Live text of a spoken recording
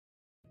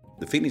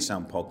The Feeling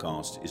Sound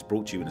podcast is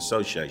brought to you in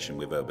association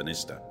with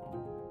Urbanista.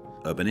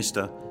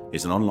 Urbanista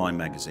is an online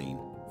magazine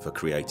for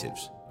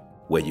creatives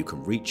where you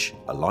can reach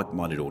a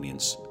like-minded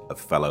audience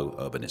of fellow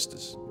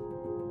urbanistas.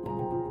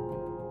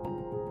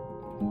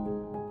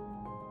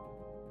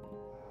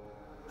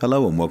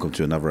 Hello and welcome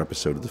to another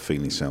episode of the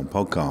Feeling Sound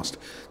podcast.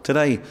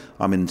 Today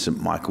I'm in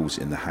St Michael's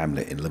in the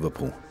Hamlet in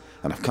Liverpool,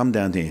 and I've come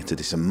down here to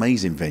this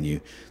amazing venue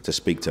to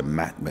speak to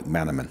Matt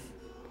McManamon.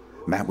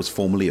 Matt was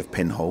formerly of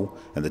Pinhole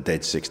and the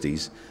Dead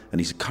 60's, and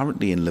he's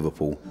currently in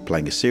Liverpool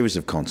playing a series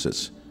of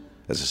concerts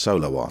as a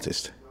solo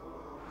artist.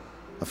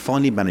 I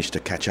finally managed to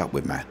catch up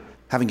with Matt,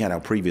 having had our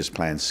previous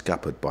plans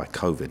scuppered by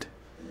COVID.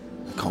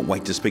 I can't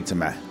wait to speak to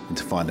Matt and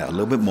to find out a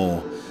little bit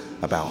more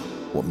about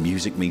what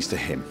music means to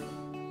him.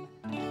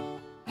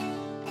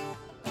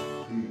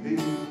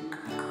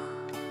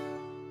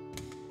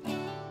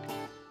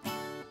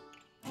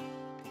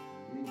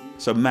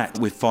 So Matt,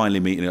 we're finally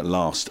meeting at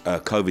last.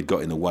 COVID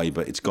got in the way,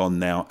 but it's gone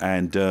now,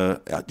 and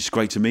it's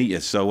great to meet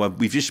you. So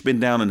we've just been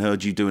down and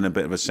heard you doing a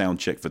bit of a sound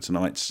check for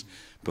tonight's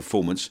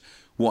performance.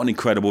 What an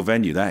incredible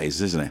venue that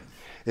is, isn't it?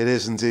 It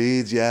is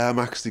indeed, yeah. I'm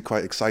actually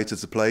quite excited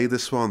to play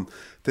this one.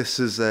 This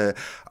is a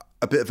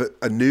bit of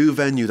a new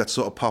venue that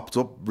sort of popped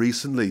up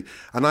recently,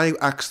 and I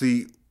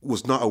actually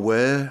was not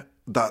aware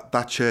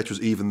that church was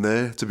even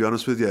there, to be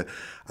honest with you.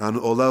 And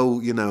although,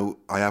 you know,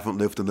 I haven't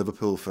lived in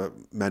Liverpool for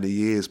many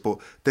years, but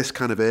this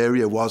kind of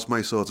area was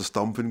my sort of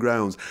stomping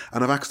grounds.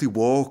 And I've actually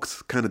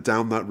walked kind of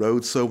down that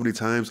road so many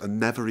times and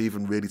never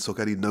even really took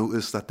any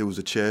notice that there was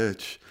a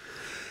church.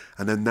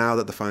 And then now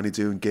that they're finally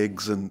doing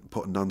gigs and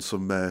putting on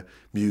some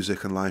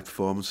music and live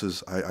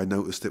performances, I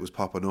noticed it was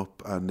popping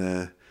up.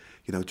 And,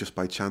 you know, just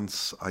by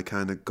chance, I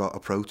kind of got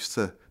approached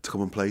to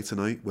come and play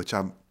tonight, which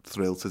I'm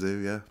thrilled to do,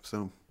 yeah,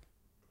 so...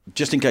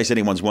 Just in case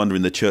anyone's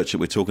wondering, the church that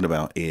we're talking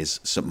about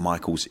is St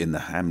Michael's in the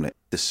Hamlet.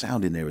 The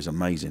sound in there is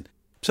amazing.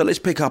 So let's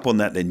pick up on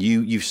that then.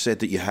 You've said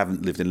that you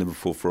haven't lived in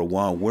Liverpool for a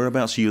while.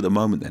 Whereabouts are you at the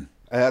moment then?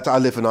 I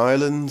live in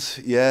Ireland,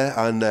 yeah,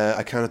 and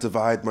I kind of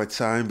divide my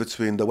time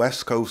between the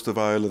west coast of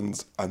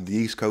Ireland and the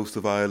east coast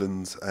of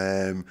Ireland.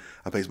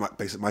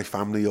 Basically, my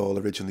family all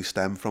originally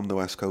stem from the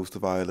west coast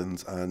of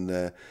Ireland,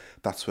 and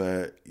that's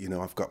where, you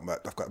know,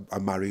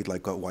 I'm married,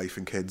 like got a wife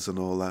and kids and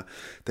all that.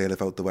 They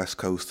live out the west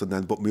coast, and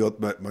then but my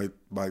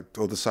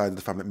other side of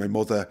the family, my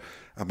mother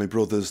and my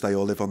brothers, they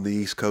all live on the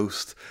east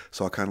coast.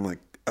 So I kind of like.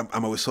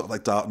 I'm always sort of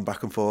like darting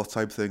back and forth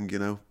type thing, you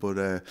know. But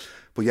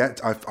yeah,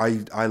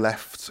 I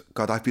left.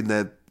 God, I've been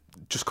there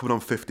just coming on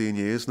 15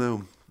 years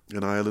now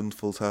in Ireland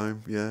full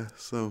time. Yeah,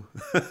 so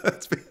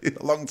it's been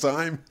a long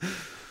time.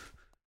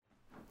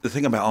 The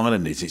thing about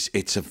Ireland is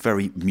it's a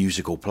very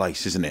musical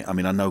place, isn't it? I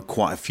mean, I know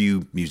quite a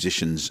few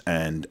musicians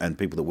and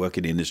people that work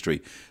in the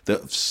industry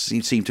that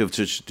seem to have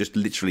just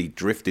literally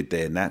drifted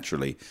there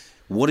naturally.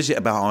 What is it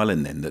about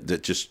Ireland then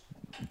that just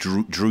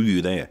drew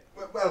you there?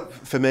 Well,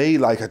 for me,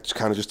 like I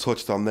kind of just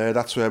touched on there,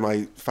 that's where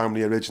my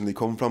family originally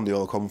come from. They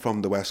all come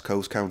from the West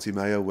Coast, County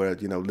Mayo, where,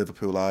 you know,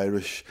 Liverpool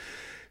Irish.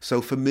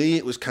 So for me,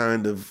 it was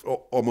kind of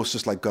almost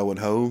just like going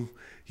home,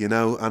 you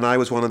know. And I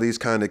was one of these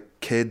kind of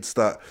kids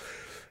that,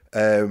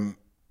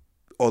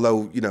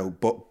 although, you know,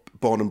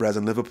 born and bred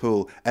in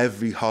Liverpool,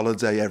 every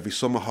holiday, every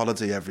summer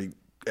holiday, every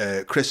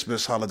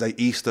Christmas holiday,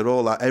 Easter,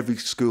 all that, every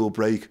school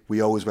break,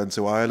 we always went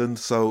to Ireland.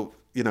 So,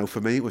 you know,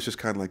 for me, it was just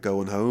kind of like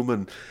going home.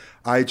 And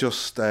I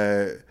just...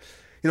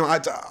 you know,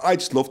 I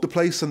just loved the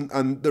place,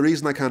 and the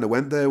reason I kind of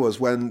went there was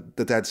when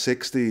the Dead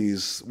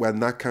 60's, when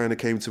that kind of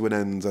came to an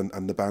end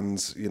and the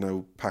bands, you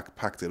know,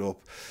 packed it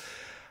up,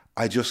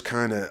 I just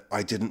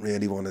I didn't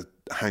really want to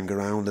hang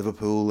around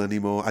Liverpool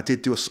anymore. I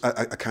did do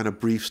a kind of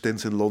brief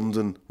stint in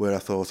London where I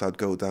thought I'd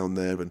go down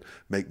there and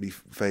make me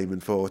fame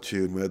and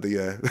fortune, where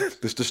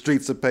the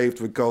streets are paved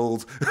with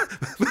gold.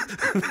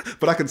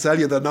 But I can tell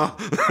you they're not.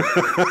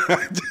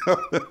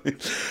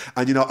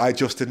 And, you know, I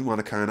just didn't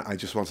want to I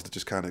just wanted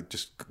to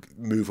just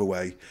move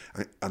away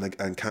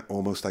and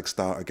almost like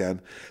start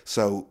again.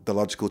 So the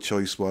logical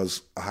choice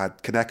was I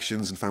had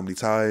connections and family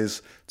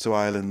ties to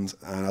Ireland,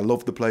 and I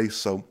loved the place,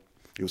 so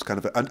it was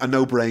kind of a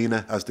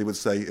no-brainer, as they would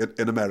say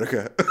in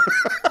America.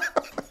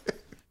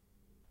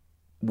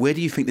 Where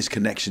do you think this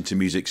connection to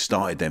music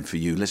started then for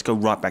you? Let's go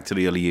right back to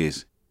the early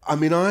years. I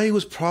mean, I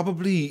was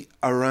probably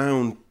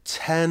around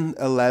 10,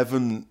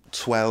 11,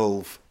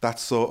 12, that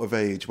sort of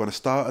age, when I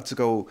started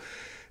to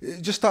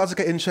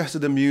get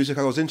interested in music.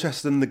 I was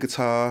interested in the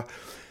guitar,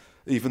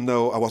 even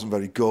though I wasn't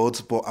very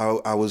good, but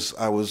I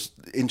was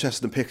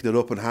interested in picking it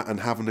up and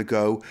having a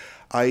go.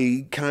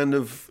 I kind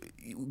of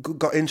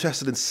got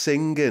interested in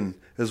singing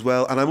as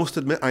well, and I must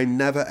admit I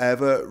never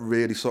ever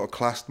really sort of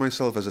classed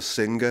myself as a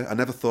singer. I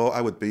never thought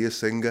I would be a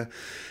singer,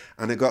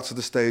 and it got to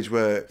the stage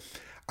where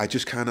I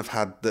just kind of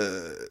had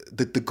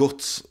the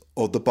guts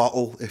or the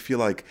bottle, if you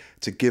like,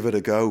 to give it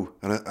a go,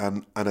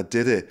 and I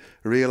did it.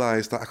 I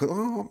realised that I could,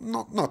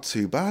 not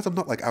too bad. I'm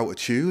not like out of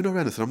tune or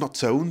anything. I'm not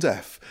tone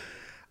deaf.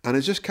 And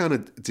it just kind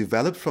of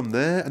developed from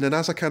there. And then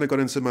as I kind of got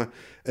into my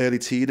early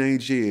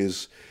teenage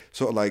years,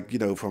 sort of like, you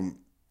know, from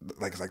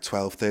like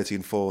 12,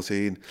 13,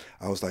 14,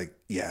 I was like,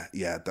 yeah,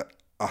 that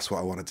that's what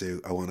I want to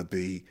do. I want to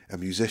be a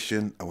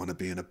musician. I want to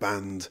be in a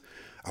band.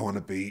 I want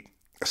to be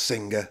a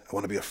singer. I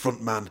want to be a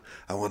frontman.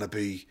 I want to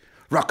be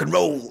rock and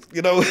roll,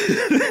 you know.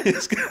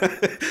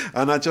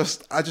 And I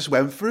just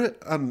went for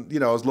it. And, you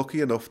know, I was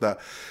lucky enough that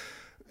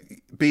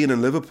being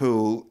in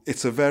Liverpool,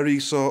 it's a very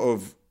sort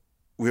of,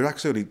 I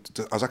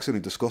was actually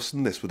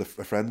discussing this with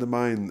a friend of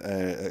mine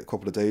a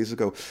couple of days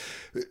ago.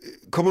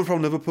 Coming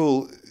from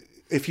Liverpool,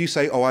 if you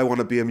say, oh, I want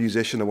to be a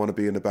musician, I want to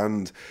be in a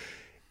band,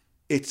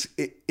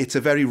 it's a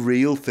very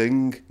real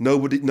thing.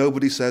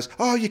 Nobody says,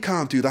 oh, you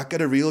can't do that,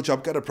 get a real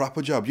job, get a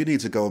proper job, you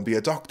need to go and be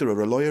a doctor or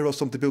a lawyer or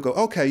something. People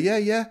go, okay,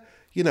 yeah.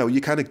 You know,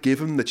 you kind of give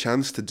them the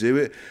chance to do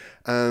it.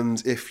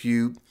 And if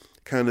you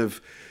kind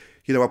of,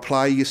 you know,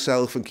 apply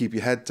yourself and keep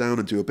your head down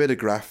and do a bit of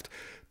graft,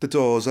 the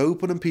doors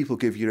open and people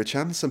give you a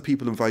chance and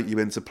people invite you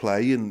in to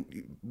play, and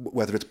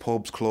whether it's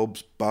pubs,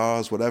 clubs,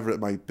 bars, whatever it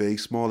might be,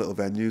 small little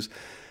venues.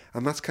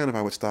 And that's kind of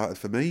how it started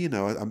for me. You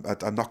know,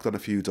 I knocked on a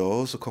few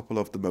doors, a couple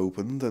of them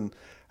opened, and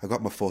I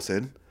got my foot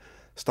in,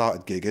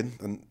 started gigging,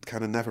 and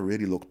kind of never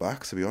really looked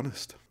back, to be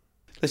honest.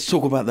 Let's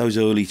talk about those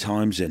early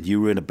times then. You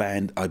were in a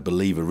band, I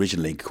believe,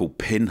 originally called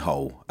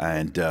Pinhole,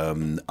 and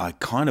I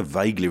kind of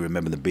vaguely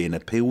remember there being a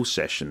peel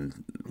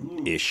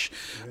session-ish.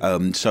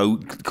 So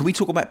can we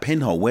talk about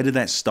Pinhole? Where did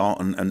that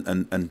start?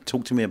 And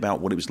talk to me about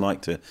what it was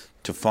like to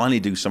finally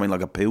do something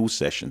like a peel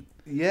session.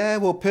 Yeah,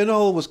 well,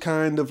 Pinhole was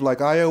kind of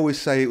like, I always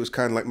say it was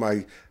kind of like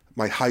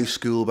my high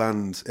school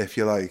band, if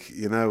you like,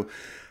 you know.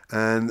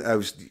 And I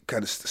was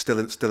kind of still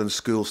in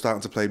school,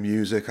 starting to play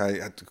music. I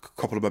had a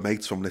couple of my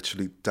mates from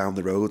literally down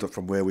the road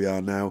from where we are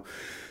now.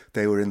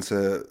 They were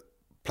into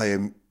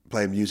playing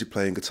music,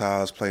 playing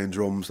guitars, playing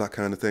drums, that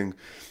kind of thing.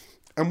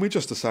 And we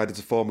just decided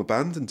to form a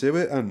band and do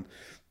it. And,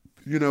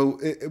 you know,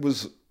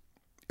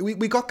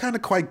 we got kind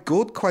of quite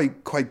good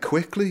quite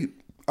quickly.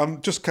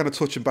 I'm just kind of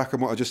touching back on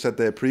what I just said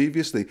there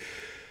previously.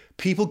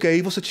 People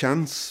gave us a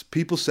chance.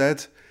 People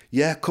said,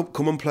 yeah,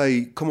 come and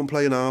play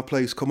in our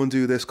place, come and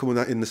do this, come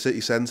in the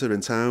city centre in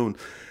town.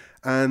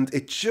 And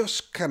it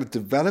just kind of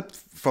developed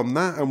from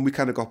that, and we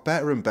kind of got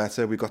better and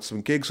better. We got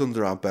some gigs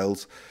under our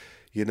belt.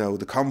 You know,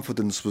 the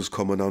confidence was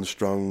coming on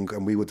strong,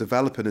 and we were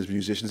developing as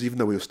musicians, even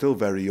though we were still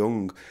very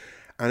young.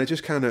 And it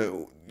just kind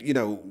of, you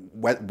know,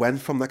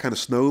 went from that, kind of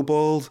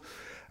snowballed.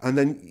 And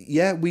then,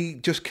 yeah, we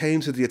just came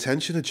to the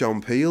attention of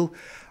John Peel.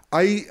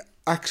 I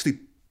actually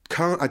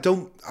I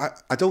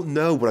don't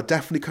know, but I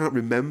definitely can't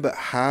remember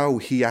how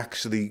he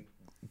actually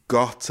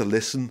got to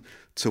listen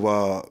to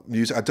our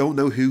music. I don't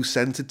know who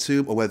sent it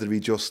to him, or whether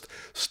he just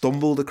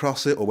stumbled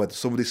across it, or whether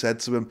somebody said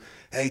to him,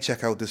 hey,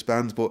 check out this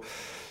band. But,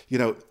 you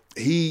know,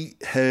 he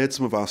heard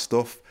some of our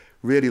stuff,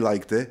 really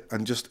liked it,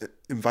 and just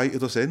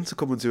invited us in to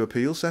come and do a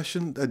Peel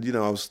session. And, you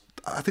know,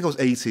 I think I was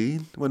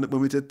 18 when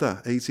we did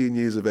that, 18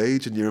 years of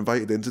age, and you're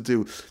invited in to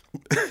do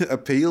a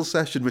Peel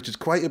session, which is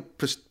quite a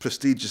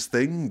prestigious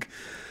thing.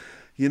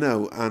 You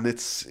know, and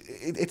it's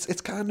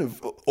kind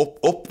of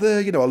up there.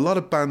 You know, a lot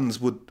of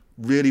bands would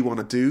really want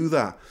to do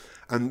that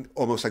and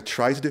almost like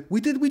try to do.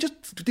 We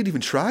just didn't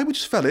even try. We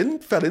just fell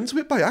into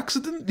it by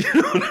accident.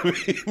 You know what I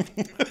mean?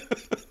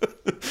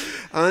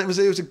 And it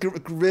was a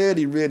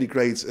really, really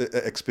great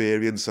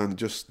experience, and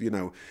just, you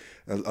know,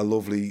 a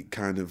lovely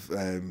kind of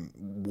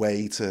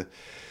way to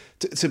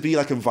be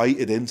like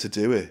invited in to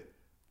do it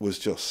was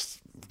just,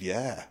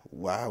 yeah,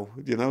 wow,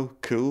 you know,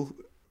 cool.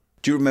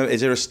 Do you remember? Is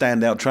there a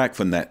standout track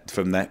from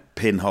that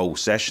Pinhole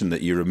session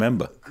that you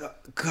remember?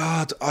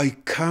 God, I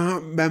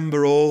can't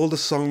remember all the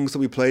songs that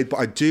we played, but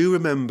I do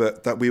remember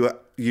that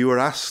you were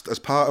asked, as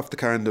part of the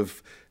kind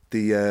of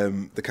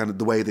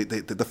the way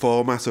the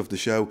format of the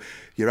show,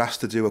 you're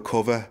asked to do a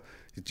cover.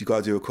 You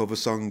got to do a cover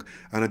song,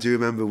 and I do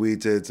remember we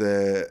did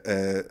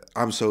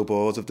 "I'm So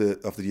Bored" of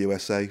the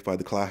USA by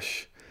The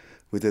Clash.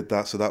 We did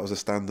that, so that was a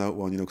standout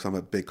one, you know, because I'm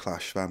a big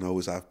Clash fan,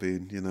 always have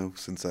been, you know,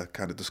 since I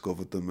kind of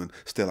discovered them, and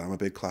still I'm a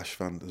big Clash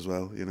fan as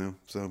well, you know.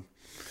 So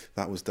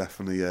that was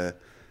definitely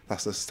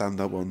that's a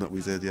standout one that we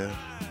did, yeah.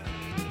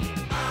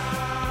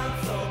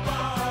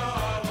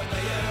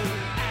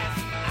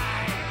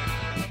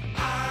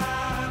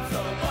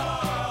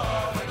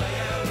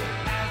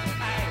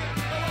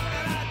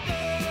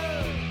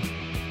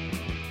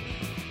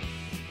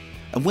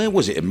 And where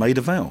was it? In Maida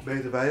Vale?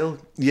 Maida Vale.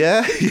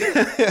 Yeah,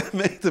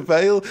 Maida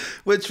Vale,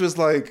 which was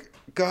like,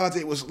 God,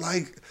 it was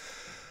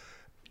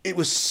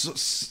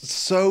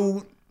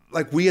so,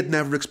 like, we had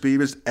never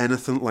experienced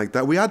anything like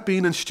that. We had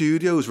been in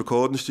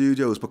recording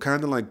studios, but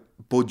kind of like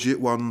budget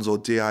ones or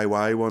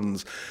DIY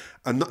ones.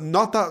 And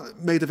not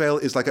that Maida Vale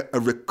is like a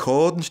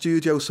recording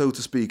studio, so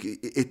to speak.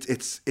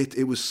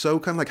 It was so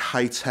kind of like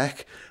high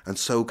tech and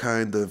so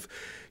kind of,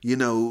 you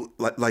know,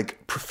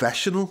 like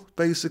professional,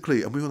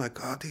 basically. And we were like,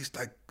 God, these,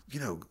 like, you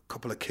know, a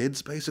couple of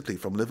kids basically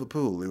from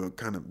Liverpool. They were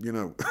kind of, you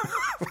know,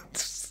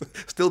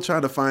 still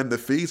trying to find their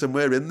feet, and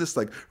we're in this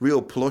like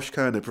real plush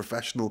kind of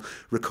professional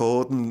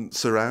recording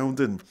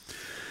surrounding,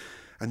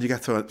 and you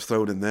get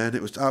thrown in there, and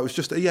it was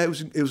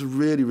a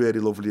really, really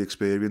lovely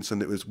experience,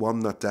 and it was one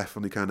that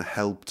definitely kind of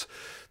helped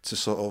to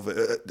sort of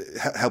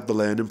help the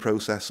learning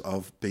process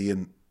of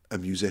being a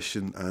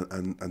musician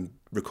and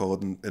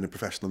recording in a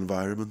professional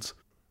environment.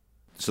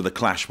 So the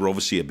Clash were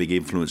obviously a big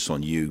influence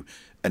on you,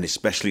 and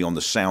especially on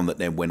the sound that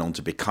then went on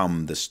to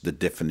become the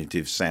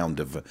definitive sound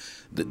of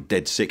the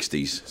Dead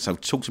 60s. So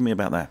talk to me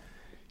about that.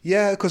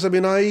 Yeah, because I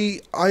mean,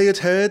 I had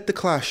heard the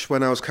Clash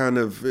when I was kind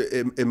of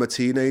in my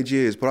teenage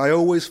years, but I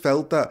always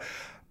felt that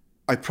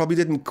I probably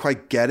didn't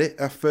quite get it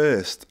at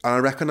first. And I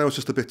reckon I was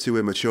just a bit too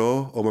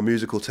immature, or my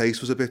musical taste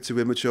was a bit too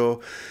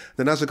immature.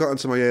 Then as I got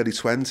into my early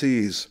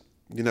 20s,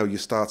 you know, you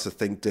start to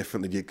think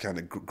differently. You're kind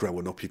of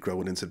growing up,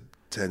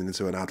 turning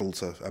into an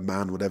adult, a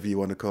man, whatever you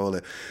want to call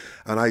it.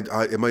 And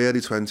I in my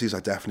early 20s, I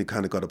definitely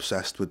kind of got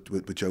obsessed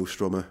with Joe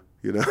Strummer.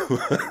 You know,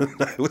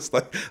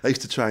 I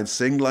used to try and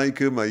sing like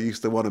him. I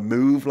used to want to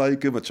move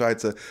like him. I tried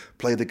to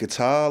play the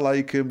guitar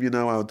like him. You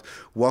know, I would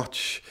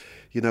watch,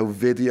 you know,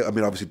 video. I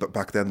mean, obviously,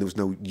 back then there was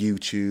no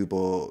YouTube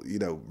or, you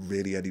know,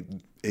 really any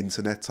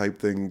internet type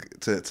thing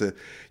to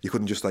you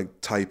couldn't just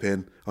like type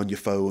in on your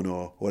phone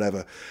or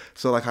whatever.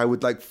 So like I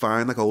would like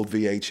find like old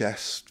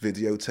VHS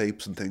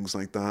videotapes and things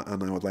like that,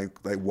 and I would like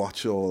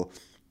watch all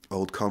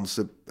old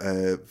concert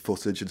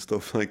footage and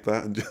stuff like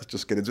that, and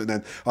just get into it.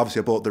 And then obviously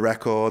I bought the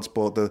records,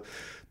 bought the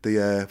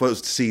well, it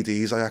was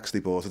CDs I actually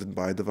bought. I didn't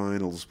buy the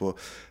vinyls, but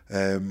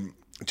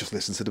just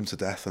listened to them to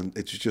death, and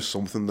it's just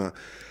something that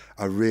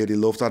I really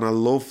loved. And I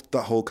loved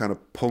that whole kind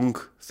of punk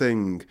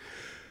thing.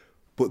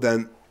 But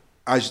then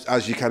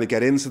as you kind of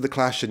get into the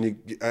Clash and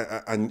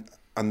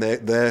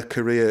their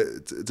career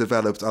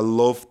developed, I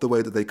loved the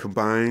way that they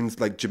combined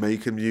like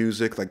Jamaican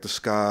music, like the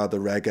ska, the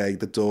reggae,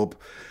 the dub.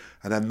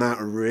 And then that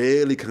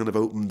really kind of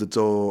opened the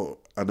door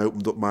and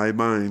opened up my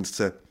mind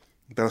to,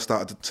 then I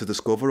started to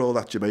discover all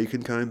that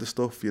Jamaican kind of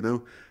stuff, you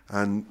know,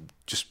 and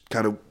just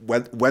kind of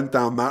went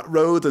down that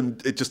road,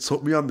 and it just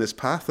took me on this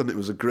path, and it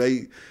was a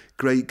great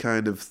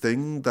kind of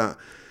thing that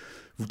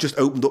just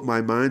opened up my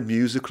mind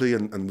musically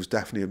and was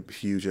definitely a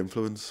huge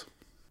influence.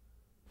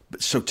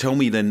 So tell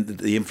me then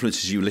the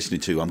influences you were listening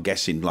to. I'm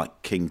guessing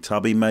like King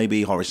Tubby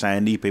maybe, Horace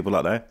Andy, people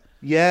like that?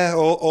 Yeah,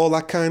 all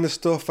that kind of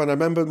stuff. And I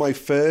remember my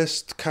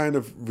first kind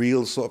of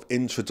real sort of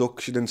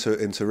introduction into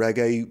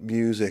reggae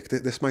music.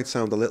 This might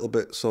sound a little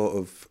bit sort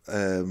of,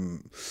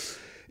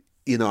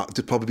 you know,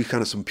 there'd probably be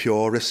kind of some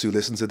purists who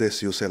listen to this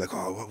who'll say like,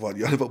 oh, what?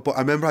 But I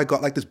remember I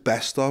got like this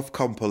best of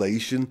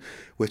compilation,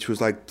 which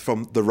was like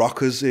from the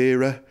Rockers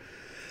era.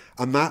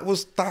 And that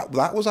was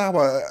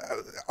our,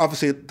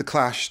 obviously the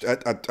Clash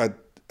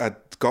had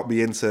got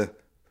me into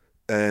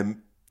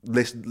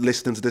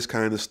listening to this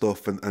kind of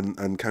stuff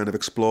and kind of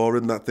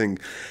exploring that thing,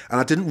 and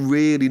I didn't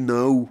really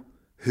know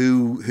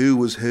who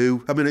was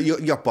who. I mean, you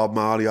got Bob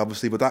Marley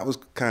obviously, but that was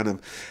kind of,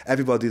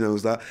 everybody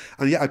knows that.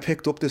 And yeah, I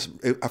picked up this.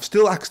 I've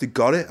still actually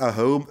got it at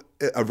home.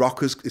 A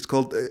Rockers. It's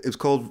called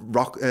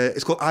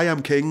I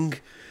Am King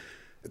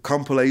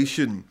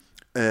compilation.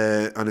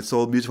 And it's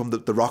all music from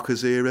the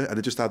Rockers era, and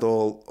it just had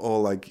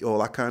all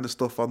that kind of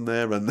stuff on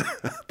there, and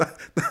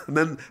and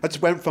then I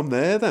just went from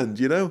there. Then,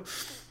 you know.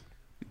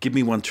 Give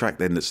me one track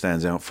then that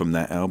stands out from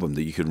that album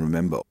that you can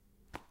remember.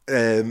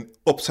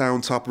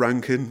 Uptown Top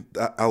Ranking,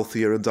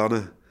 Althea and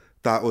Donna.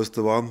 That was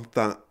the one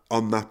that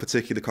on that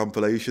particular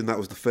compilation. That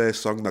was the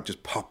first song that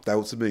just popped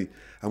out to me,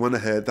 and when I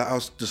heard that, I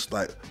was just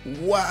like,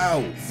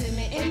 wow. See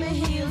me in my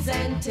heels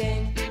and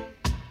ting.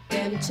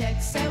 Them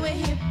checks say we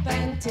hip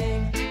and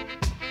ting.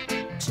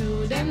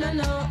 True, them no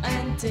know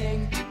and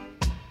ting.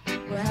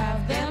 We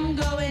have them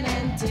going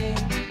and ting.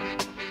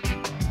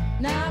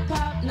 Now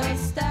pop, no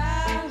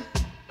style.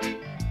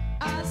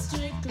 All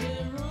strictly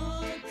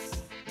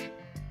roots.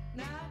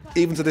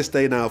 Even to this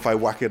day now, if I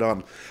whack it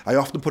on, I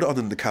often put it on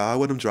in the car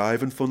when I'm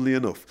driving, funnily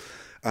enough.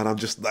 And I'm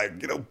just like,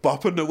 you know,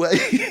 bopping away,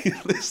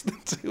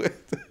 listening to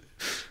it.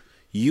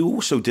 You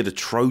also did a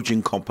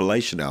Trojan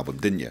compilation album,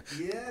 didn't you?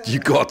 Yeah. You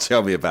got to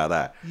tell me about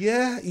that.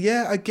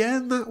 Yeah.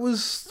 Again, that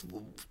was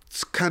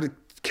kind of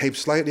came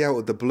slightly out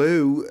of the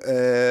blue.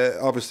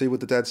 Obviously, with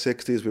the Dead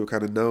 60s, we were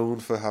kind of known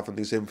for having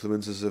these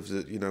influences of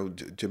the, you know,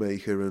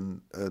 Jamaica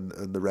and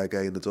the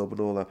reggae and the dub and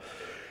all that.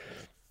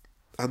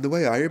 And the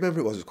way I remember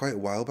it was quite a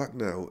while back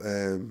now.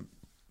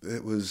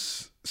 It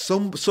was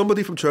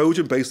somebody from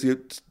Trojan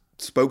basically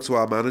spoke to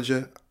our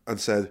manager and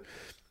said,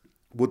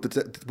 would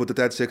the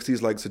Dead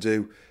 60s like to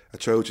do a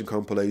Trojan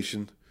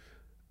compilation?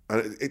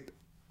 And it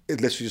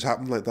literally just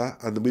happened like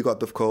that. And then we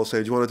got the call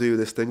saying, do you want to do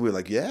this thing? We were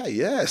like,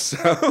 yeah,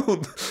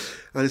 sound.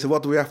 And he said,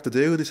 what do we have to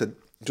do? And he said,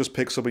 just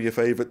pick some of your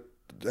favourite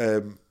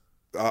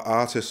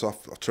artists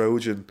off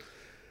Trojan,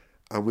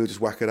 and we'll just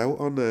whack it out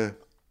on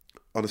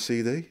a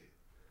CD.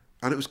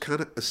 And it was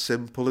kind of as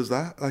simple as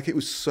that. Like, it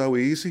was so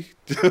easy.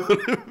 Do you know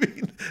what I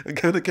mean? And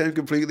kind of came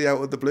completely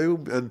out of the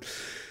blue. And,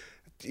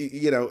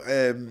 you know,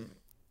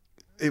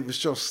 it was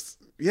just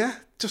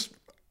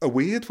a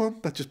weird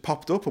one that just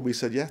popped up, and we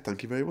said, yeah,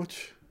 thank you very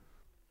much.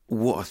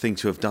 What a thing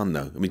to have done,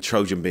 though. I mean,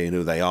 Trojan being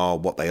who they are,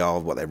 what they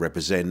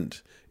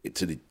represent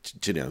to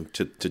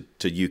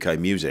UK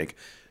music.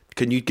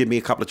 Can you give me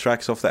a couple of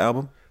tracks off the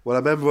album? Well, I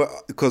remember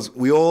because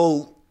we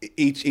all,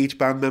 each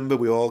band member,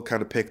 we all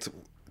kind of picked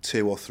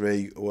 2 or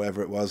 3 or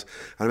whatever it was.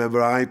 I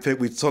remember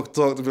we talked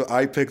about,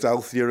 I picked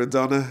Althea and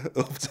Donna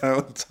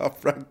Uptown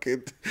Top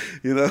Ranking,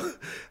 you know.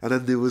 And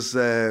then there was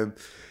a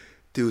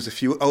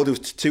few, there was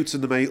Toots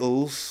and the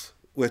Maytals,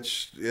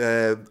 which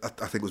I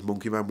think was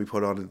Monkey Man we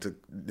put on into,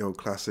 you know,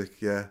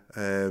 classic, yeah.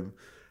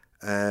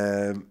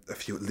 A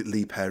few,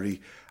 Lee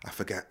Perry, I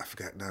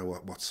forget now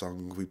what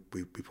song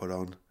we put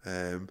on.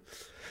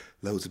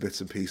 Loads of bits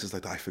and pieces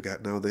like that. I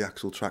forget now the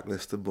actual track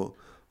listing, but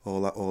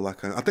all that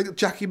kind of. I think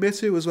Jackie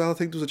Mittoo as well. I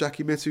think there was a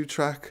Jackie Mittoo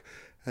track.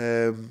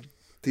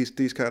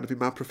 These kind of be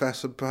Mad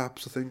Professor,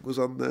 perhaps, I think was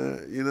on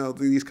there. You know,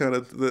 these kind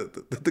of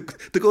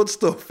the good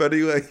stuff.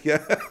 Anyway,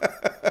 yeah.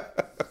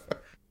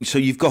 So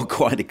you've got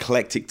quite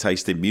eclectic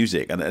taste in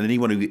music, and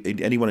anyone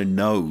who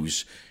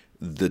knows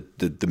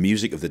the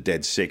music of the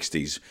Dead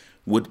 60s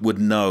would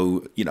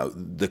know, you know,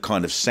 the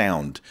kind of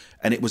sound,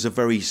 and it was a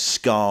very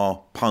ska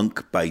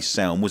punk based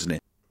sound, wasn't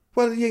it?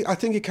 Well, yeah, I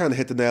think you kind of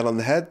hit the nail on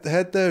the head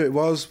there. It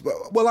was,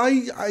 well,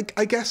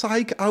 I guess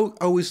I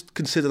always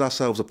considered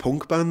ourselves a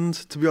punk band,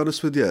 to be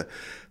honest with you.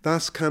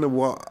 That's kind of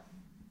what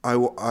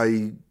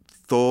I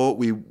thought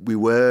we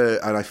were,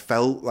 and I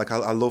felt like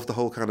I loved the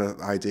whole kind of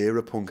idea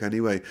of punk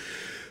anyway.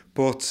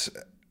 But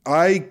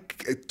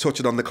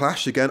touching on the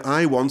Clash again,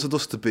 I wanted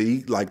us to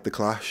be like the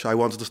Clash. I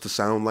wanted us to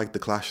sound like the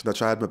Clash, and I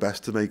tried my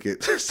best to make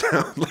it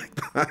sound like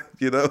that,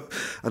 you know.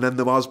 And then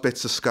there was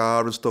bits of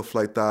ska and stuff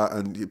like that,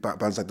 and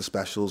bands like the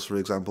Specials, for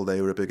example,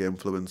 they were a big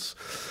influence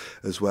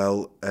as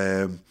well.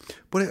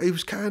 But it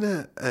was kind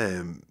of,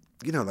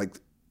 you know, like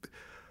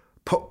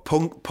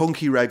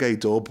punky reggae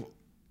dub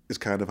is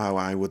kind of how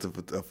I would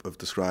have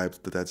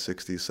described the Dead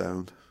 60s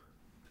sound.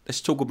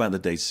 Let's talk about the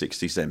Dead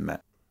 60s then,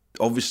 Matt.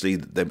 Obviously,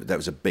 that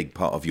was a big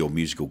part of your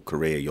musical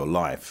career, your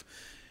life.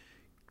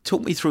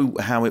 Talk me through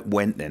how it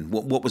went then.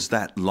 What was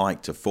that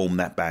like to form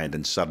that band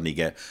and suddenly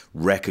get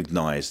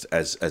recognised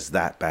as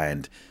that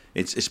band?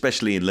 It's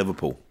especially in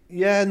Liverpool.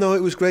 Yeah, no,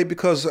 it was great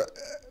because,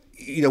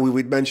 you know,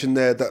 we'd mentioned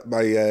there that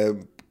my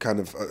kind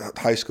of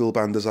high school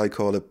band, as I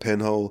call it,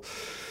 Pinhole,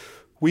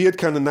 we had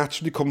kind of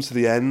naturally come to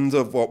the end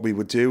of what we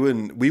were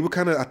doing. We were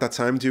kind of at that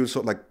time doing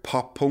sort of like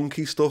pop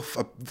punky stuff,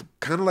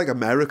 kind of like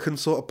American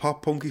sort of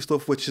pop punky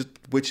stuff, which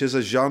is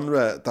a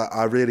genre that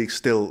I really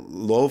still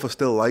love. I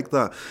still like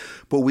that.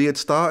 But we had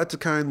started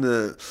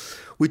to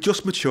we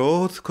just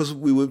matured because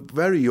we were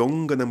very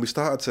young, and then we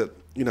started to,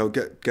 you know,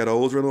 get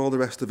older and all the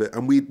rest of it.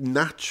 And we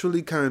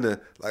naturally kind of,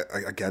 like,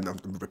 again, I'm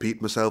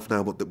repeating myself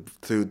now, but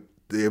through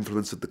the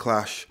influence of the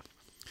Clash,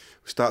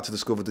 we started to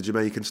discover the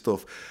Jamaican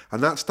stuff,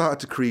 and that started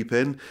to creep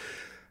in.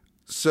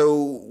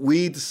 So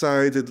we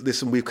decided,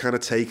 listen, we've kind of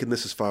taken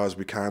this as far as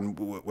we can.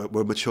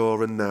 We're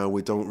maturing now.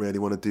 We don't really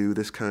want to do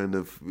this kind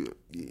of,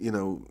 you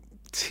know,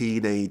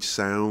 teenage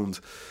sound.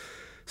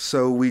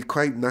 So we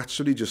quite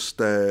naturally just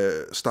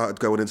started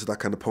going into that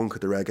kind of punk,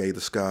 the reggae,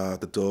 the ska,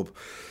 the dub,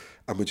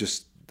 and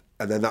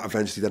then that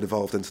eventually then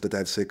evolved into the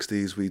Dead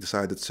 60s. We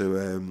decided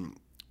to,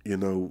 you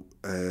know,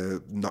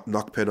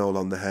 knock Pinhole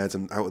on the head,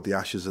 and out of the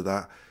ashes of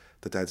that,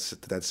 the Dead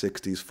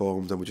 60s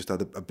formed, and we just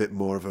had a bit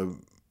more of a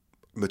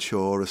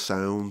mature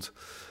sound.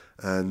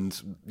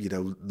 And, you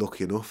know,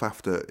 lucky enough,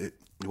 after it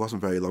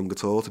wasn't very long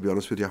at all, to be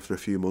honest with you. After a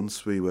few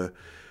months, we were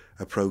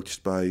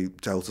approached by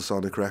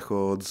Deltasonic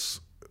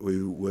Records,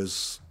 who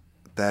was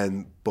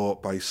then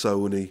bought by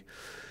Sony,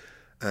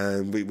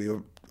 and we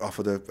were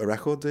offered a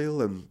record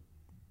deal, and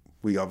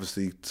we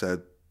obviously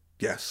said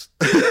yes.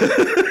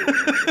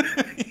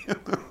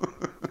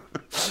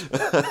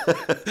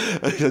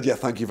 I said, yeah,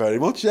 thank you very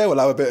much. Yeah, we'll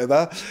have a bit of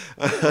that.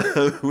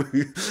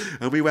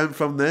 And we went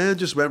from there,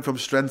 just went from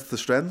strength to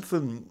strength,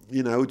 and,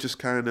 you know,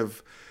 just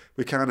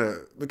we kind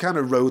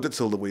of rode it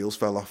till the wheels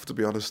fell off, to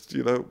be honest,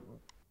 you know.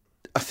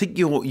 I think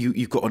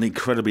you've got an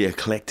incredibly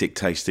eclectic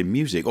taste in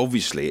music,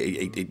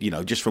 obviously, you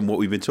know, just from what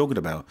we've been talking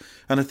about.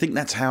 And I think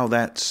that's how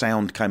that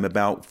sound came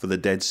about for the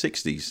Dead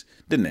 60s,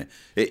 didn't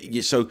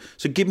it? So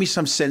give me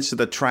some sense of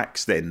the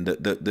tracks then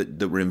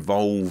that were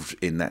involved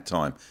in that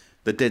time.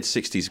 The Dead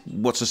 60s,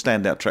 what's a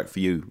standout track for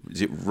you?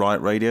 Is it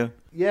Riot Radio?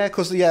 Yeah,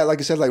 because, like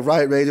I said, like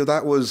Riot Radio,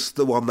 that was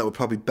the one that we're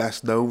probably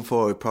best known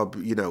for. It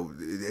probably, you know,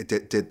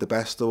 it did the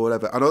best or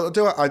whatever. And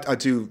I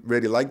do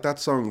really like that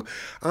song.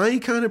 I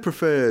kind of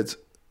preferred,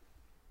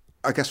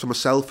 I guess, from a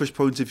selfish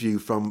point of view,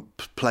 from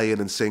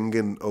playing and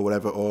singing or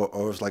whatever,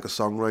 or as like a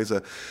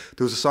songwriter.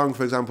 There was a song,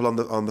 for example,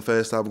 on the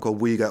first album called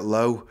We Get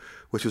Low,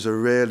 which was a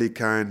really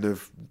kind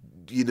of,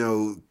 you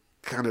know,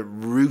 kind of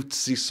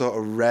rootsy sort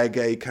of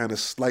reggae, kind of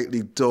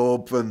slightly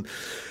dub, and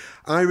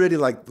I really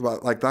like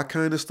that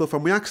kind of stuff.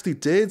 And we actually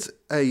did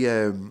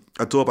a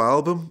dub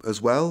album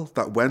as well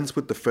that went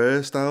with the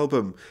first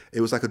album.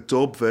 It was like a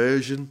dub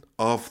version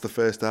of the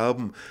first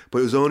album, but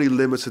it was only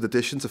limited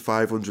edition to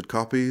 500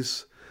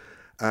 copies.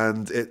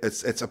 And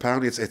it's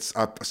apparently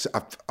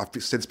I've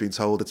since been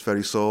told it's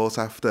very sought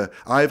after.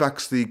 I've got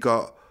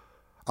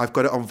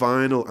it on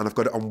vinyl, and I've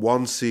got it on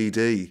one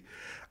CD.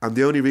 And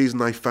the only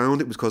reason I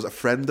found it was because a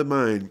friend of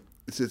mine,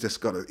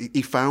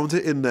 he found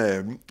it in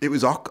there. It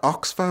was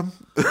Oxfam.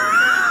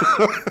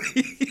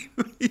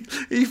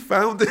 he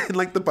found it in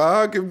like the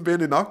bargain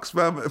bin in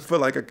Oxfam for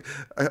like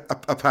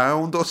a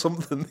pound or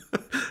something,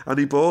 and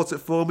he bought it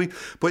for me.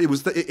 But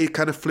it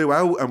kind of flew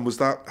out and was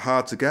that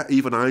hard to get.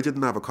 Even I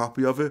didn't have a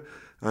copy of it,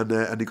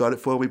 and he got it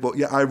for me. But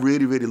yeah, I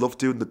really, really love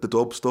doing the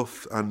dub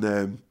stuff. And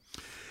do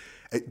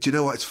you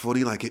know what? It's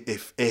funny. Like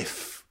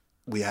if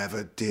we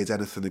ever did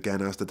anything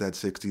again as the Dead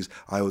 60s,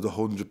 I would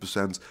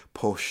 100%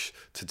 push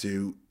to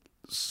do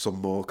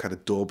some more kind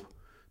of dub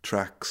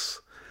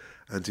tracks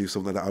and do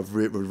something that I would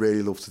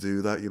really love to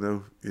do that, you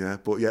know. Yeah,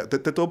 but yeah, the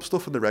dub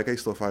stuff and the reggae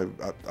stuff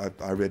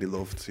I really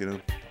loved, you know.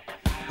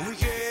 We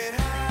get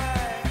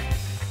high,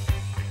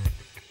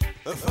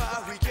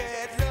 before we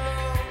get low.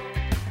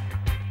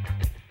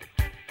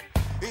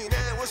 And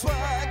I was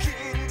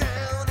walking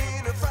down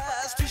in a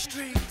fast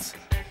street.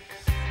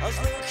 I was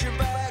looking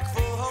back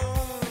for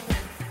home.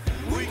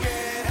 We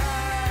get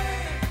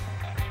high,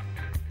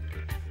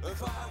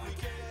 before we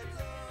get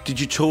low. Did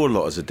you tour a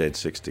lot as a Dead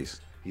 60s?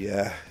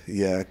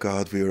 Yeah,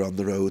 God, we were on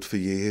the road for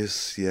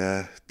years.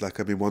 Yeah, like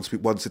I mean, once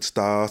it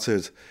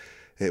started,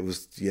 it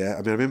was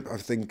I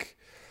think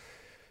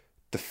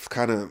the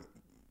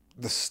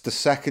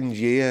second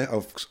year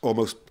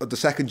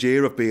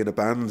of being a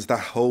band, that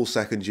whole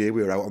second year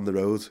we were out on the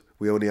road.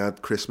 We only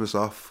had Christmas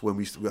off I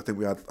think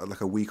we had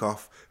like a week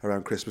off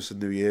around Christmas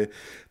and New Year,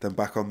 then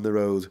back on the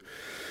road.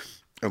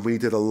 And we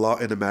did a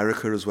lot in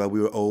America as well. We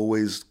were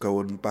always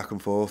going back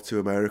and forth to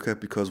America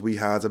because we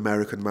had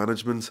American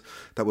management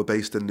that were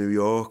based in New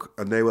York,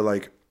 and they were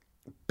like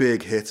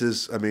big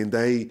hitters. I mean,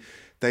 they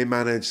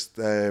managed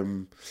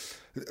bands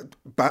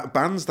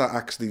that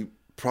actually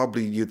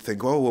probably you'd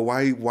think, oh, well,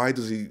 why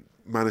does he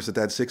manage the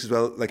Dead 60s?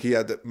 Well, like he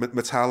had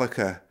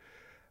Metallica,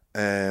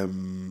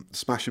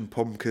 Smashing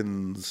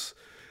Pumpkins,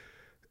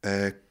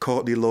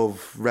 Courtney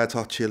Love, Red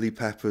Hot Chili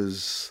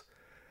Peppers,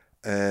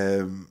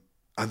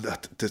 and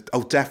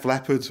Def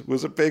Leppard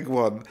was a big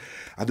one.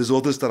 And there's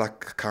others that I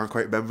can't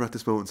quite remember at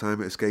this moment in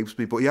time. It escapes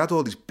me. But he had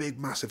all these big,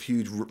 massive,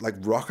 huge, like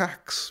rock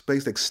acts,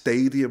 based like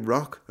stadium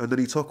rock. And then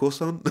he took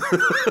us on.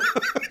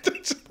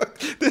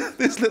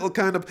 This little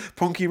kind of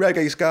punky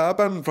reggae ska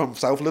band from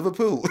South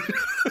Liverpool.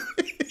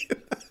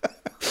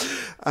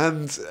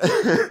 And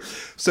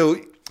so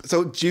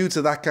due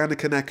to that kind of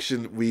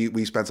connection,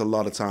 we spent a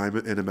lot of time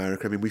in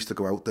America. I mean, we used to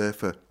go out there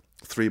for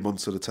 3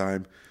 months at a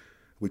time.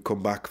 We'd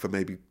come back for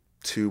maybe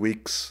 2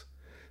 weeks,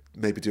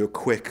 maybe do a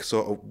quick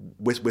sort of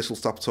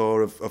whistle-stop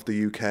tour of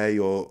the UK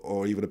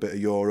or even a bit of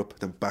Europe,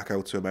 then back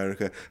out to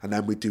America, and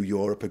then we'd do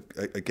Europe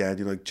again,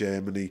 you know, like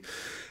Germany,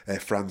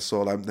 France,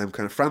 all them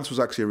kind of. France was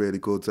actually a really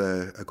good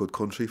a good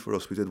country for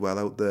us. We did well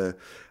out there.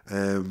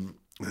 And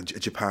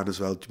Japan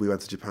as well. We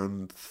went to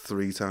Japan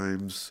 3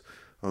 times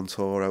on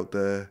tour out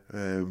there.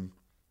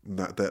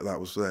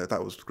 That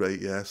was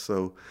great. Yeah,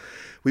 so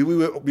we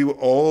were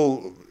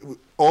all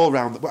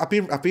around. I've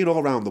been all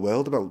around the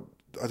world about,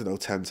 I don't know,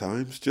 10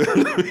 times. Do you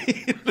know what I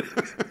mean?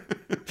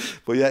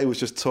 But yeah, it was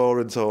just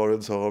touring.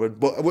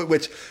 But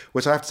which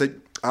I have to say,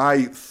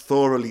 I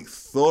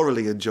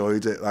thoroughly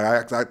enjoyed it.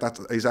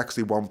 That is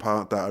actually one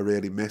part that I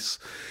really miss,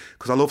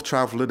 because I love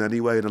travelling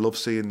anyway, and I love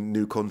seeing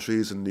new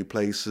countries and new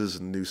places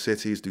and new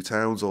cities, new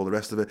towns, all the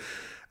rest of it.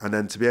 And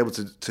then to be able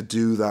to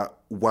do that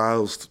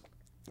whilst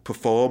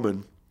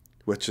performing,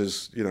 which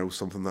is, you know,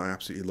 something that I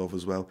absolutely love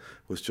as well,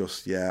 was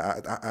just,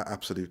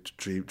 absolute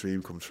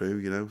dream come true,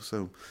 you know.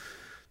 So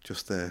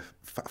just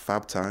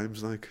fab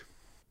times, like.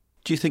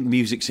 Do you think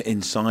music's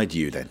inside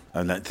you then?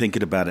 And like,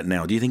 thinking about it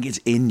now, do you think it's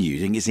in you? Do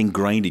you think it's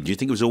ingrained in you? Do you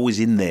think it was always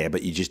in there,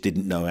 but you just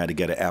didn't know how to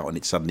get it out and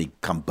it suddenly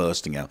come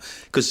bursting out?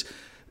 Because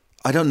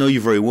I don't know you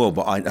very well,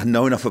 but I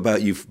know enough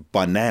about you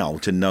by now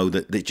to know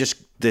that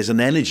there's an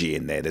energy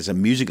in there. There's a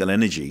musical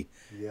energy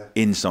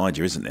inside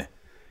you, isn't there?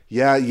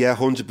 Yeah,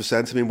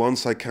 100%. I mean,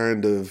 once I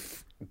kind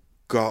of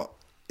got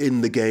in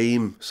the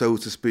game, so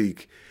to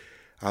speak,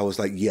 I was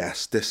like,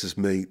 yes, this is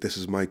me. This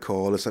is my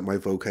call. It's like my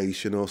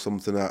vocation or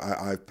something.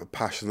 I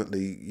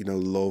passionately, you know,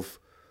 love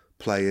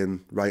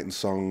playing, writing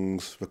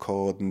songs,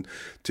 recording,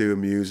 doing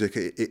music.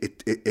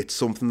 It's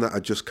something that I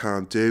just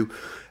can't do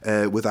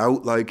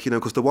without, like, you know,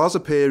 because there was a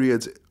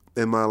period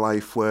in my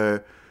life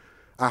where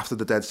after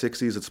the Dead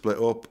 60s had split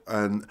up,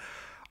 and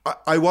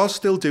I was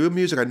still doing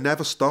music. I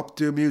never stopped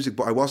doing music,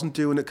 but I wasn't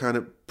doing it kind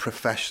of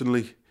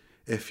professionally,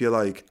 if you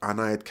like.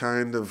 And I had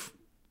kind of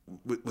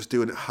was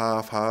doing it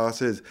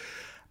half-hearted.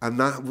 And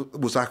that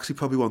was actually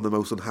probably one of the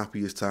most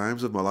unhappiest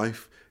times of my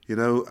life, you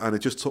know. And it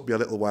just took me a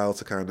little while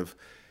to kind of,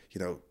 you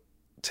know,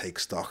 take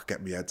stock,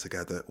 get my head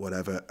together,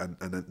 whatever, and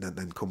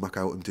then come back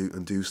out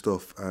and do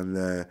stuff.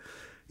 And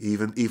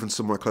even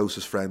some of my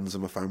closest friends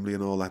and my family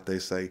and all that, they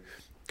say,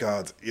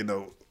 God, you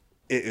know,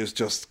 it is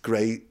just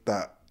great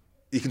that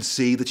you can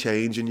see the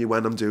change in you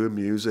when I'm doing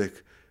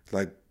music,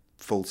 like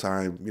full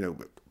time, you know,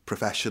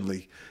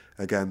 professionally.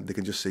 Again, they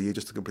can just see you're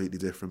just a completely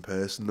different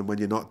person. And when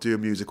you're not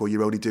doing music, or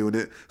you're only doing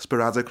it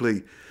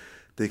sporadically,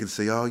 they can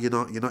see, oh, you're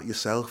not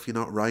yourself, you're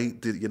not right,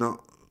 you're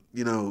not,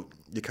 you know,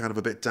 you're kind of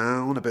a bit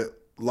down, a bit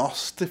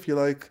lost, if you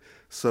like.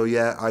 So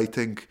yeah, I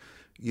think,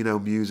 you know,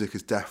 music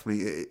is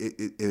definitely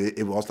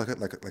it was like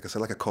I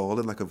said, like a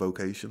calling, like a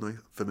vocation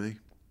for me.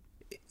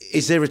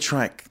 Is there a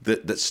track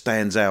that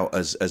stands out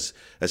as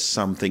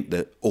something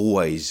that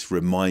always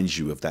reminds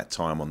you of that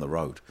time on the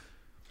road?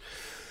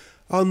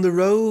 On the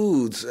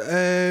road,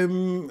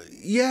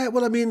 yeah.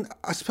 Well, I mean,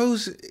 I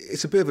suppose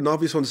it's a bit of an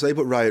obvious one to say,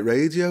 but Riot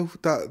Radio,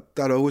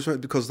 that always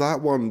went, because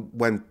that one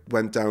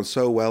went down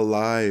so well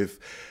live,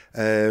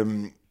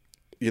 you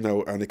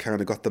know, and it kind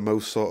of got the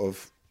most sort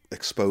of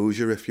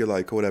exposure, if you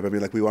like, or whatever. I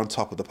mean, like, we were on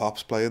Top of the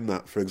Pops playing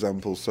that, for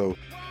example. So.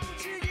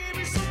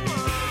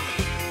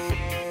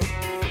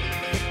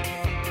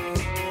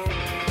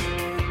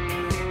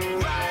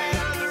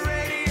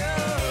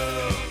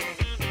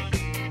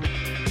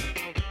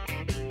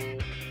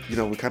 You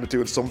know, we're kind of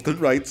doing something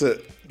right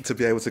to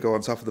be able to go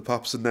on Top of the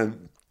Pops. And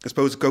then I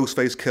suppose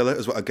Ghostface Killer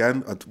as well.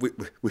 Again,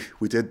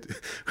 we did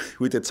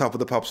Top of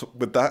the Pops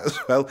with that as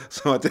well.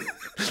 So I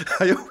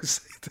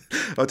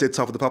did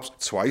Top of the Pops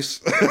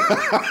twice,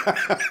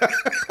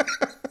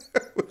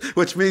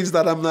 which means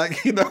that I'm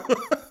like, you know,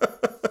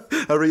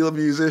 a real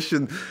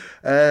musician.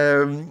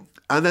 And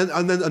then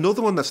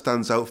another one that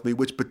stands out for me,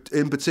 which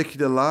in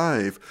particular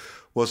live,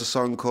 was a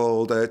song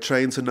called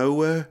Train to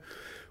Nowhere,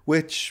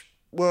 which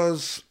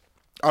was.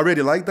 I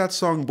really liked that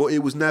song, but it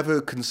was never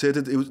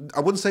considered. I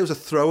wouldn't say it was a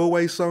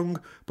throwaway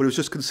song, but it was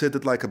just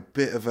considered like a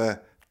bit of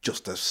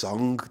just a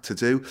song to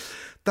do.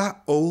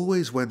 That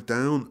always went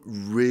down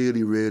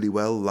really, really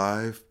well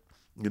live,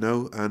 you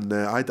know. And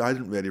I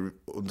didn't really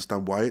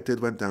understand why it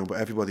went down, but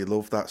everybody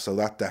loved that. So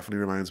that definitely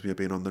reminds me of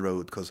being on the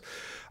road, because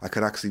I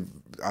can actually,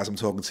 as I'm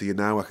talking to you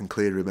now, I can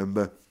clearly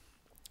remember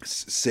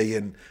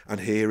seeing and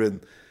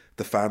hearing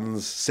the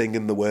fans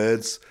singing the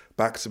words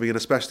back to me, and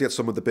especially at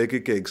some of the bigger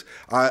gigs,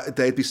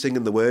 they'd be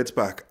singing the words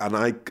back, and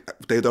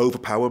they'd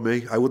overpower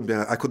me. I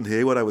couldn't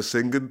hear what I was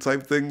singing,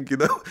 type thing, you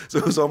know. So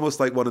it was almost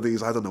like one of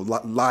these, I don't know,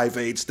 Live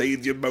Aid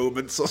stadium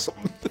moments or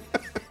something.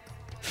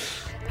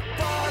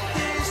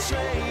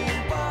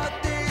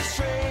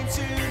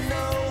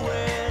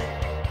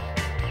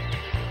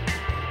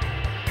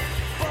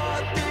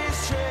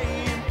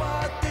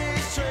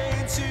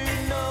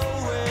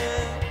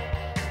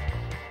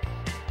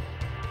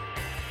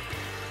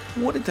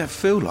 What did that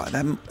feel like?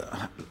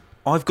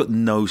 I've got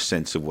no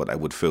sense of what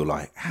that would feel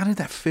like. How did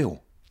that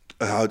feel?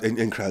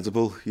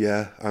 Incredible,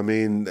 yeah. I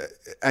mean,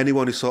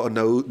 anyone who sort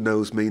of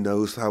knows me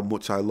knows how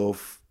much I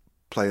love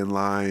playing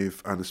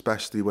live, and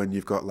especially when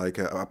you've got like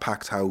a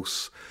packed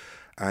house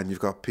and you've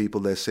got people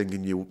there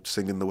singing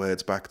the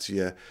words back to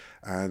you,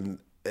 and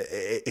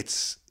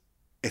it's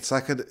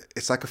like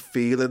a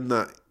feeling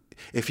that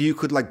if you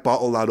could like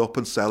bottle that up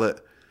and sell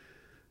it,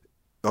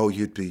 oh,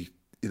 you'd be,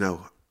 you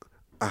know,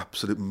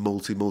 absolute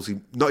multi,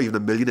 not even a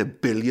millionaire,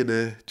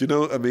 billionaire. Do you know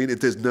what I mean?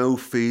 There's no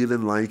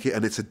feeling like it,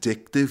 and it's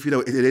addictive. You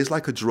know, it is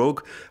like a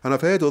drug. And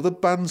I've heard other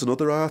bands and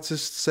other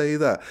artists say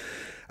that,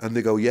 and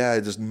they go, "Yeah,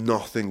 there's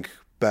nothing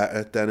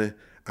better than it,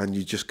 and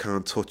you just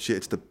can't touch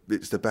it.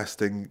 It's the best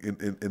thing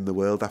in the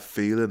world. That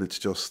feeling, it's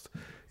just,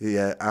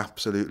 yeah,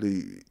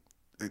 absolutely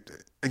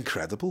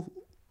incredible."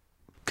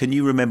 Can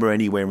you remember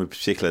anywhere in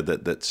particular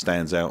that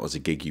stands out as a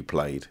gig you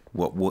played?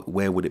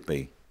 Where would it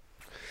be?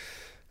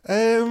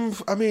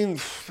 I mean,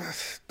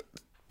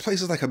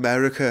 places like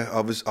America,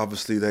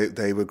 obviously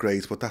they were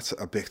great, but that's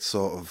a bit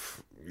sort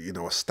of, you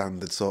know, a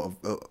standard sort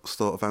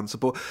of answer.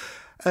 But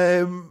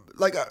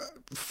like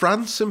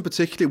France in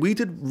particular, we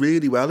did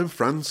really well in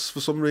France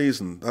for some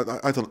reason.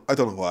 I don't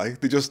know why.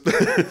 They just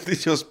they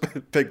just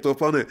picked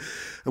up on it,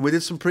 and we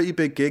did some pretty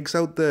big gigs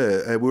out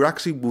there. We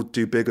would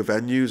do bigger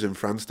venues in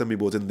France than we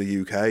would in the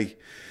UK,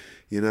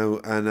 you know.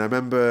 And I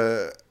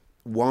remember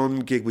one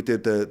gig we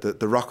did,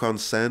 the Rock on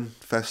Seine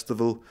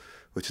festival,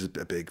 which is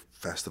a big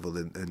festival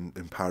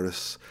in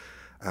Paris,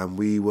 and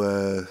we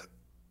were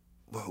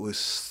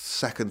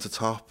second to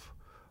top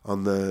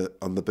on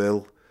the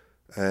bill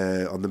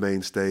on the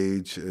main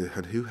stage,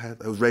 and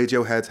it was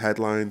Radiohead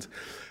headlined,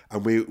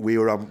 and we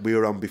were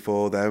on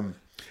before them,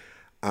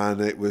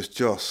 and it was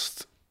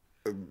just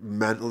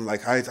mental.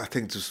 Like I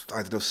think just,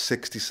 I don't know,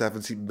 60,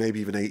 70, maybe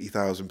even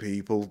 80,000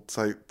 people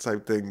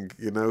type thing,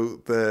 you know,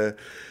 there.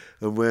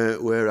 And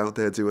we're out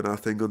there doing our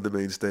thing on the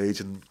main stage,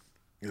 and,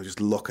 you know,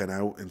 just looking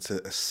out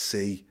into a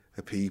sea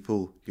of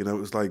people. You know, it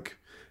was like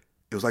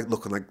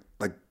looking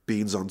like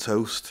beans on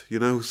toast. You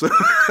know, so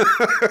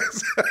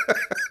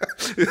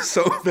there's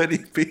so many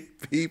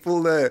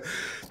people there.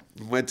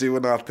 We're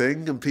doing our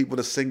thing, and people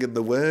are singing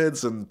the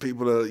words, and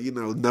people are, you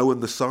know,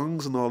 knowing the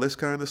songs and all this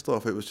kind of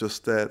stuff. It was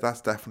just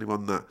that's definitely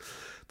one that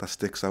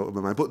sticks out in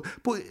my mind.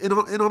 But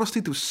in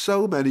honesty, there was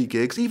so many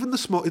gigs. Even the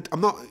small.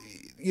 I'm not.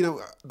 You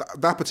know,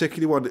 that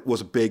particular one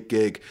was a big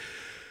gig,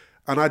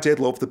 and I did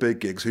love the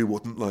big gigs. Who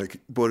wouldn't, like?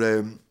 But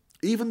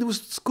even there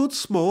was good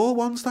small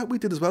ones that we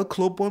did as well,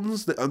 club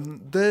ones,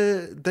 and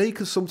they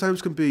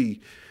sometimes can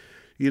be,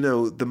 you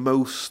know, the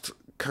most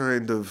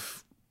kind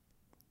of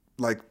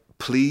like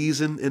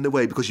pleasing in a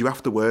way, because you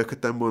have to work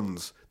at them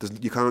ones.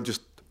 You can't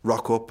just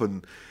rock up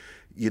and,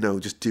 you know,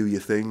 just do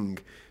your thing.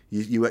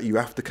 you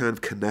have to kind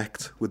of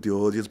connect with the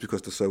audience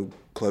because they're so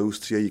close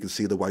to you. You can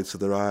see the whites of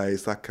their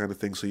eyes, that kind of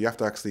thing. So you have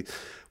to actually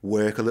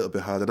work a little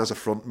bit harder. And as a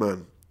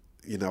frontman,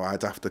 you know,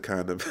 I'd have to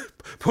kind of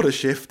put a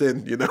shift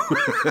in, you know.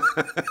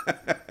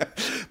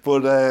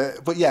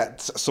 But yeah,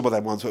 some of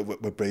them ones were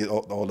brilliant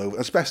all over,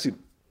 especially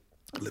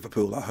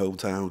Liverpool, our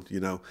hometown. You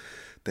know,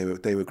 they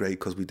were great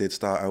because we did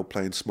start out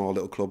playing small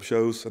little club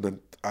shows, and then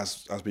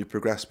as we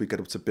progressed, we get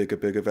up to bigger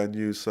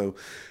venues. So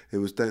it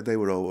was they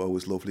were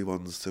always lovely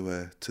ones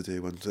to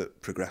do and to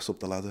progress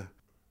up the ladder.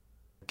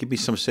 Give me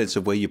some sense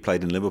of where you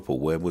played in Liverpool.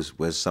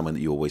 Where's someone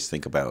that you always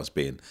think about as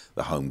being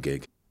the home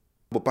gig?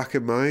 But back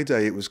in my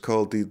day, it was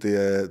called the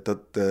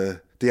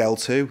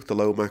L2, the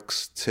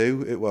Lomax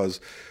 2. It was,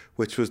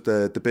 which was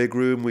the big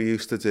room we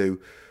used to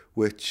do.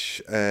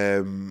 Which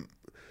when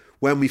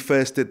we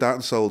first did that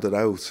and sold it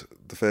out,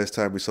 the first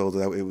time we sold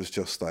it out, it was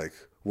just like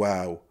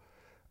wow.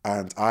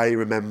 And I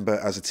remember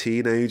as a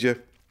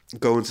teenager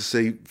going to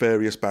see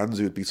various bands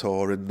who'd be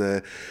touring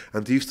there,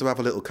 and they used to have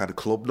a little kind of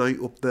club night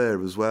up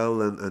there as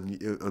well.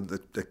 And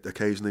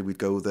occasionally we'd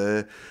go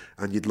there,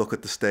 and you'd look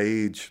at the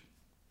stage.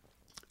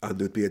 And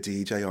there'd be a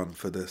DJ on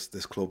for this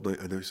club night,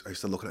 and I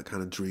used to look at it,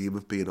 kind of dream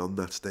of being on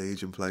that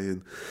stage and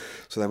playing.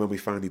 So then when we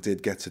finally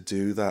did get to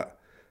do that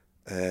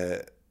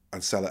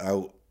and sell it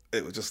out,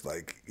 it was just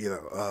like, you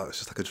know, it's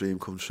just like a dream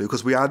come true.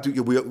 Because we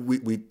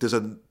there's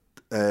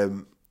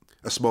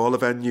a smaller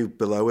venue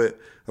below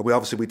it, and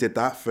we did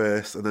that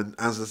first, and then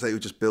as I say, it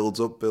just builds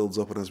up,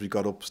 and as we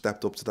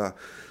stepped up to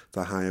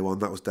that higher one,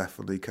 that was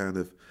definitely kind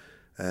of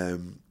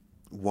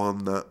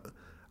one that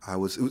it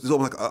was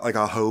almost like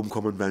our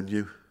homecoming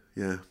venue.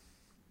 Yeah.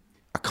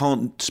 I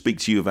can't speak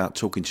to you without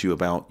talking to you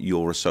about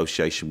your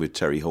association with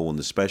Terry Hall and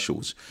the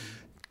Specials.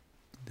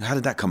 How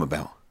did that come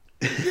about?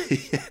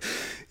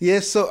 Yeah,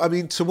 so I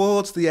mean,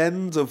 towards the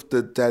end of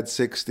the Dead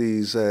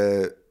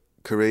 60's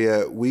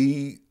career,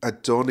 we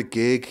had done a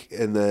gig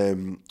in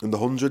the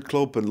 100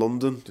 Club in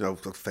London, you know,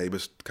 a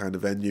famous kind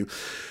of venue.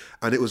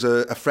 And it was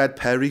a Fred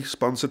Perry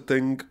sponsored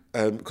thing,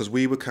 because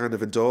we were kind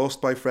of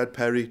endorsed by Fred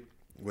Perry,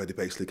 where they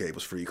basically gave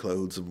us free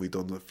clothes, and we'd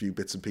done a few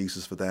bits and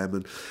pieces for them.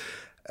 And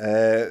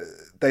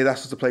they'd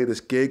asked us to play this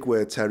gig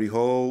where Terry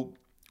Hall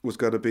was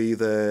going to be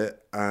there,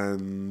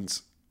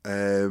 and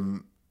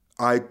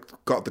I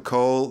got the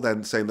call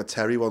then saying that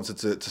Terry wanted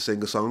to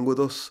sing a song with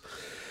us,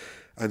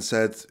 and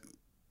said,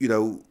 you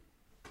know,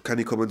 can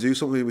you come and do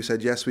something? We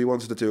said yes. We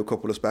wanted to do a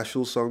couple of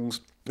Specials songs,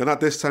 and at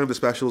this time the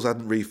Specials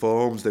hadn't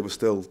reformed; they were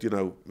still, you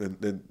know,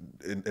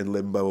 in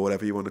limbo or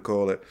whatever you want to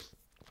call it.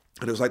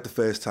 And it was like the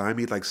first time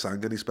he'd like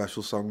sang any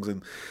Special songs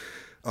in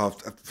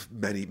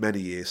many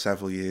years,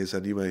 several years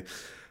anyway.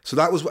 So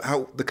that was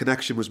how the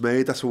connection was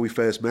made. That's where we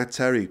first met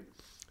Terry.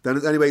 Then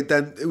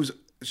it was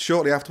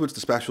shortly afterwards the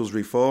Specials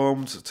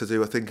reformed to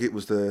do, I think it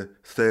was the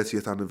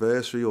 30th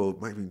anniversary, or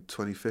might be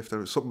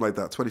 25th, something like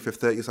that, 25th,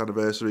 30th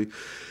anniversary.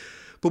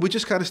 But we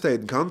just kind of stayed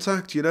in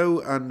contact, you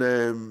know, and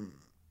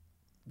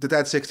the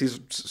Dead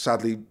 60's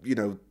sadly, you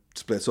know,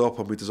 split up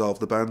and we dissolved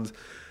the band.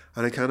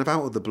 And it kind of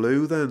out of the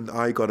blue then,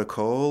 I got a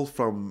call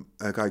from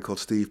a guy called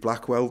Steve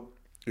Blackwell,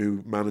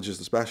 who manages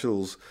the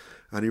Specials,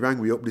 and he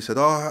rang me up and he said,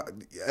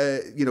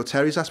 you know,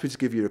 Terry's asked me to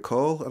give you a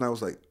call. And I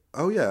was like,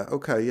 oh yeah,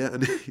 okay, yeah.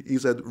 And he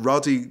said,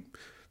 Roddy,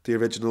 the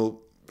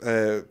original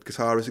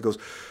guitarist, he goes,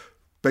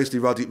 basically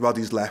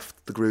Roddy's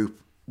left the group,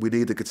 we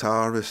need a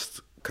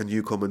guitarist, can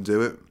you come and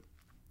do it?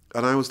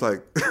 And I was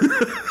like,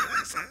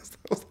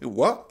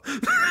 what?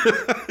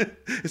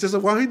 It's just a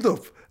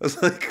wind-up. I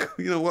was like,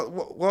 you know,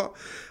 what?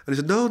 And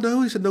he said,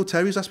 no. He said, no,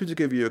 Terry's asked me to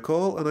give you a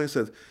call. And I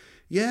said,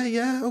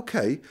 yeah,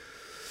 okay.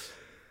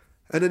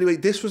 And anyway,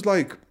 this was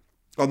like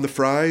on the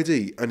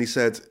Friday, and he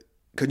said,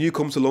 can you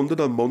come to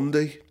London on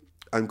Monday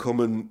and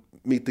come and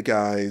meet the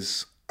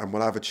guys and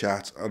we'll have a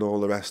chat and all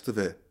the rest of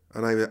it?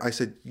 And I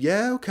said,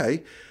 yeah,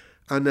 okay.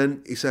 And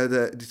then he said,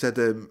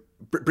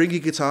 bring your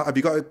guitar.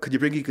 Can you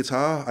bring your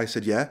guitar? I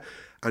said, yeah.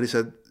 And he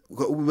said,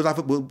 we'll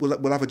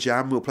have a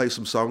jam, we'll play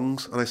some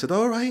songs. And I said,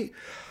 all right.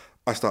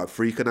 I started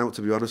freaking out,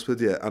 to be honest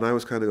with you. And I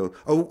was kind of going,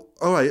 oh,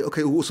 all right,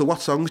 okay, so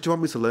what songs do you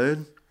want me to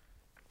learn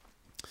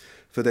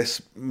for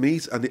this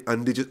meet?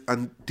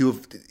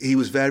 He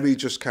was very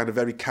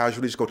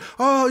casually just going,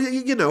 oh,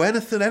 you know,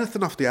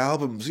 anything off the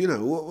albums, you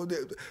know,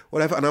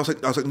 whatever. And I was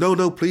like,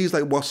 no, please,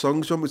 like, what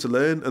songs do you want me to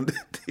learn? And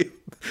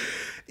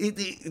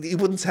he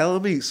wouldn't tell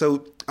me.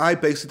 So I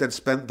basically then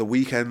spent the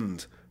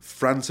weekend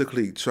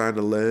frantically trying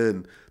to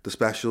learn the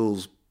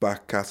Specials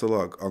back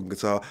catalogue on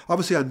guitar.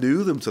 Obviously I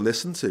knew them to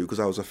listen to because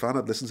I was a fan,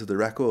 I'd listened to the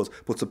records,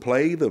 but to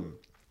play them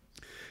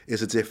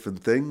is a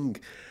different thing.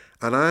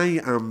 And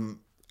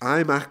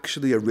I'm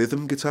actually a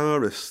rhythm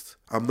guitarist.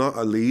 I'm not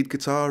a lead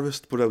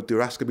guitarist, but they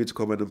were asking me to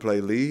come in and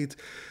play lead.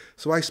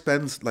 So I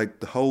spent like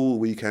the whole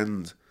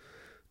weekend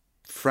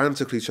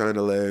frantically trying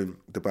to learn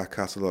the back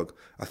catalogue.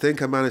 I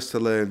think I managed to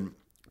learn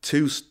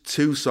two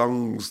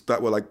songs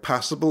that were like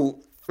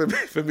passable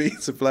for me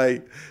to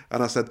play.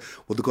 And I said,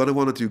 well, they're going to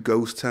want to do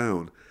Ghost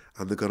Town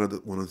and they're going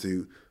to want to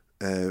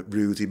do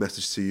Rudy,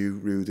 Message to You,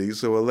 Rudy.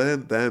 So I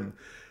learned them.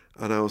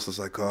 And I was just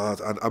like, God,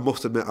 and I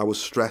must admit I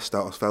was stressed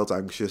out. I felt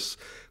anxious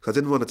because I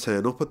didn't want to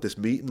turn up at this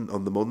meeting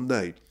on the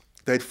Monday.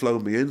 They'd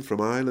flown me in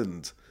from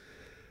Ireland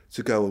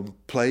to go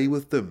and play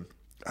with them.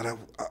 And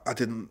I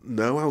didn't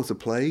know how to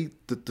play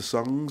the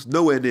songs.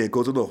 Nowhere near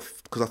good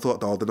enough because I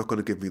thought, oh, they're not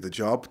going to give me the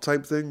job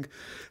type thing.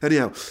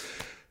 Anyhow,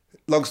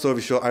 long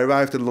story short, I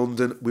arrived in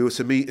London. We were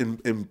to meet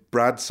in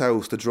Brad's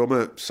house, the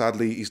drummer.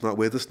 Sadly, he's not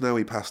with us now.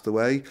 He passed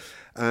away.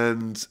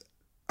 And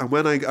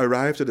when I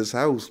arrived at his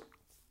house,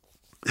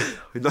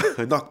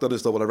 I knocked on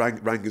his door, I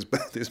rang his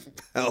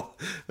bell,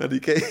 and he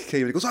came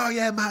and he goes, oh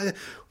yeah, Matt,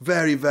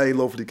 very, very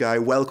lovely guy,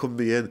 welcomed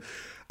me in.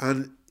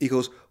 And he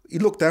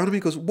looked down at me, he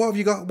goes, what have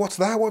you got? What's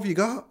that? What have you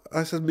got?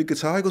 I said, my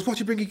guitar. He goes, what do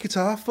you bring your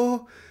guitar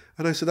for?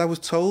 And I said, I was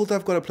told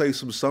I've got to play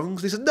some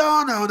songs. And he said,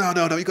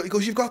 no. He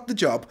goes, you've got the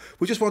job.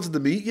 We just wanted to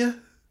meet you.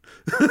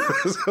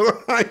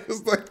 So I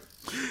was like,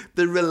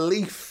 the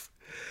relief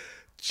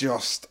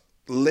just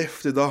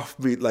lifted off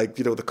me, like,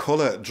 you know, the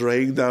colour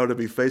drained out of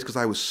my face because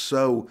I was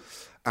so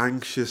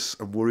anxious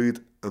and worried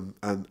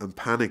and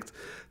panicked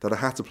that I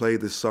had to play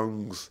these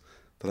songs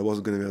that I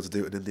wasn't going to be able to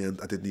do it. And in the end,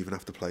 I didn't even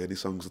have to play any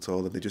songs at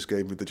all, and they just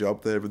gave me the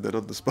job there and then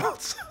on the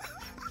spot.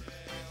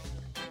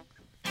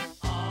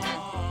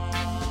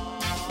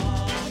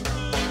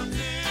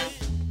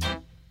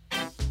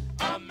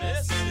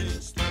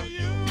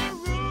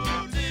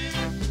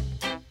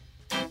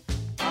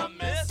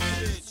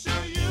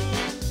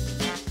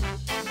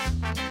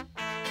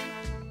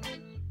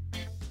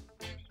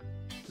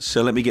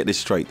 So let me get this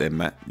straight then,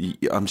 Matt.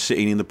 I'm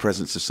sitting in the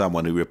presence of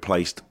someone who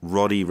replaced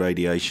Roddy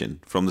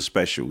Radiation from the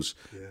Specials,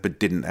 but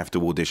didn't have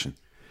to audition.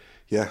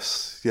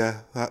 Yes,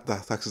 yeah,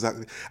 that's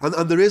exactly.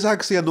 And there is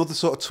actually another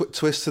sort of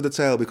twist to the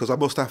tale, because I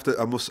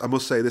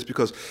must say this,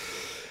 because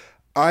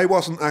I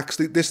wasn't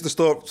actually. This is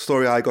the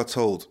story I got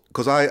told,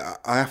 because I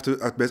have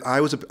to admit I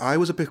was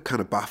a bit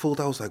kind of baffled.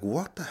 I was like,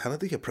 what the hell are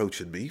they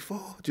approaching me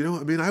for? Do you know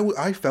what I mean?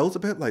 I felt a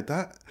bit like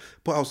that,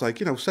 but I was like,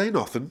 you know, say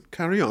nothing,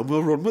 carry on.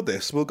 We'll run with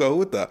this. We'll go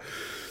with that.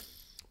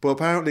 But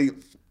apparently,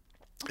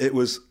 it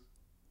was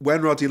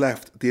when Roddy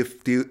left. They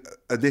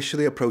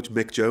initially approached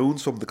Mick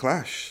Jones from The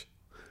Clash,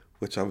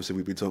 which obviously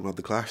we've been talking about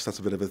The Clash. That's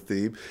a bit of a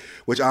theme,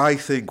 which I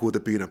think would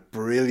have been a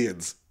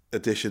brilliant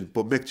addition.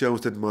 But Mick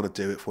Jones didn't want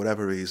to do it for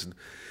whatever reason.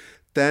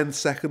 Then,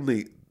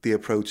 secondly, they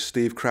approached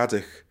Steve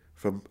Craddock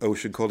from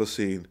Ocean Colour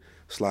Scene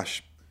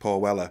 /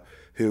 Paul Weller,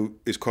 who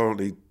is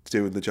currently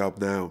doing the job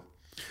now.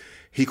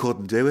 He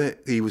couldn't do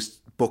it. He was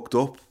booked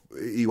up.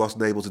 He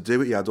wasn't able to do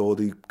it. He had all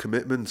the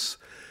commitments.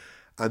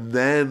 And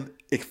then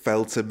it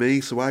fell to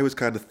me, so I was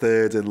kind of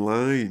third in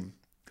line.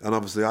 And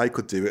obviously I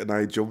could do it, and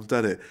I jumped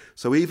at it.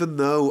 So even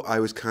though I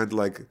was kind of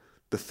like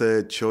the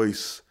third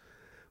choice,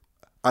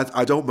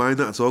 I don't mind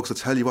that at all, because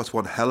I tell you what's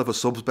one hell of a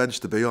subs bench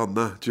to be on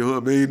that. Do you know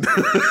what I mean?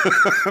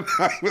 And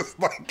I was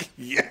like,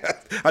 yeah.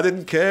 I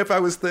didn't care if I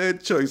was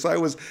third choice. I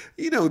was,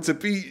 you know, to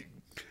be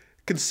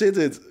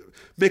considered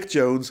Mick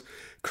Jones,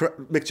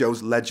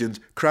 legend,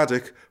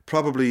 Craddock,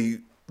 probably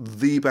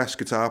the best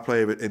guitar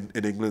player in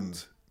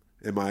England,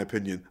 in my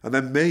opinion. And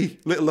then me,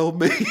 little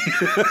old me.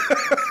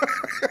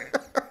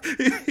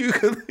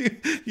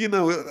 You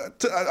know,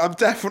 I'm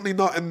definitely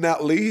not in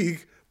that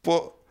league,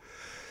 but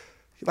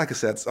like I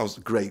said, I was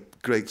a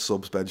great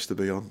subs bench to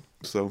be on.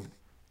 So,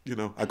 you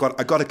know, I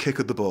got a kick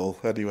at the ball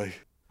anyway.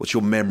 What's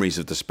your memories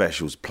of the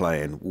Specials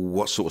playing?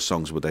 What sort of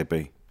songs would they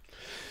be?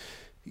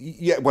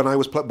 Yeah, when I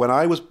was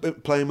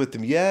playing with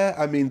them, yeah,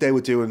 I mean, they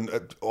were doing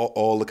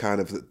all the kind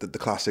of the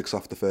classics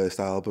off the first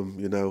album,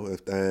 you know,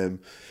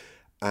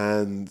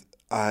 and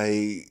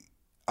I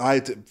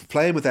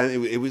playing with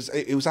them. It was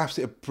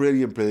absolutely a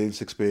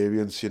brilliant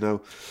experience, you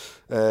know,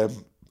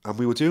 and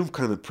we were doing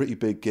kind of pretty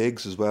big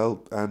gigs as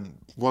well. And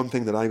one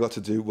thing that I got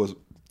to do was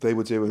they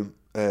were doing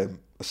a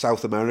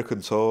South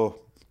American tour,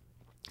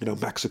 you know,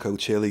 Mexico,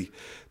 Chile,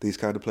 these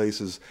kind of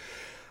places.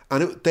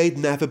 And they'd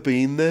never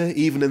been there,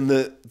 even in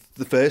the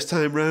first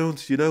time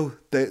round, you know.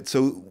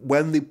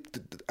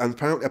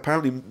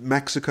 Apparently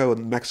Mexico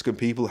and Mexican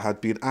people had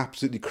been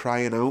absolutely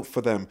crying out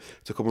for them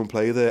to come and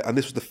play there. And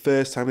this was the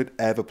first time they'd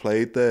ever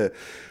played there.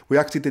 We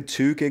actually did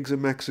 2 gigs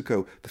in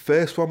Mexico. The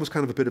first one was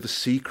kind of a bit of a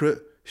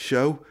secret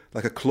show,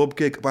 like a club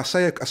gig. But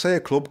I say a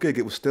club gig,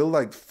 it was still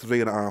like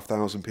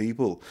 3,500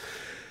 people.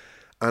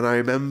 And I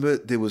remember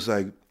there was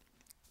like,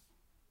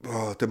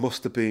 there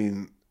must have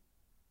been,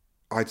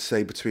 I'd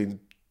say between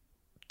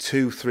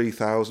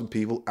 2,000-3,000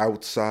 people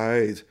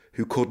outside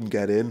who couldn't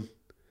get in.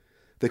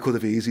 They could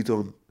have easily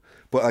done,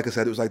 but like I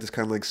said, it was like this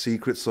kind of like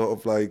secret sort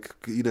of like,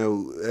 you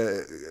know,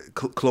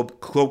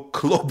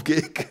 club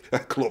gig,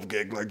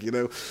 like, you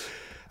know.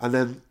 And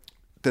then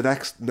the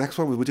next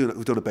one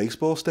we've done a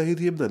baseball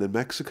stadium then in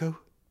Mexico.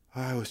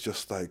 I was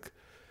just like,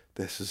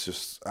 this is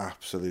just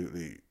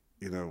absolutely,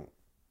 you know,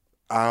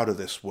 out of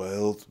this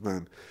world,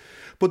 man.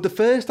 But the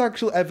first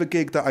actual ever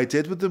gig that I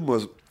did with them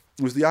was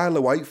the Isle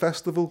of Wight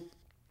festival.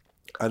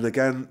 And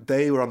again,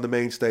 they were on the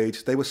main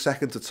stage. They were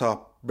second to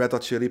top. Red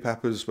Hot Chili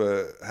Peppers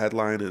were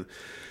headlining.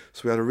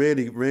 So we had a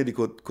really, really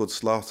good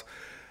slot.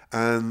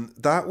 And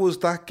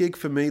that gig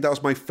for me, that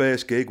was my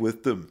first gig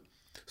with them.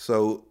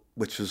 So,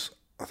 which was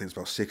I think it's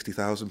about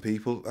 60,000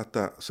 people at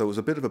that. So it was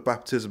a bit of a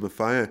baptism of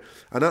fire.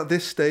 And at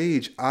this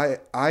stage, I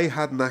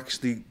hadn't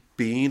actually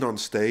been on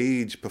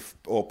stage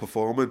or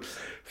performing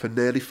for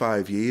nearly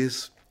 5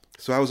 years.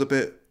 So I was a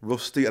bit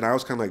rusty, and I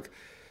was kind of like,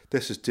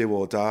 this is do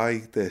or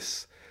die,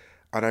 this.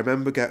 And I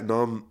remember getting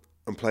on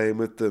and playing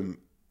with them.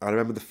 I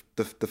remember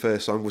the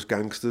first song was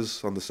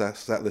Gangsters on the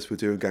set list. We're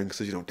doing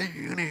Gangsters, you know.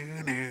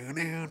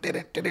 And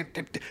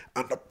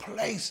the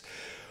place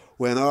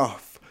went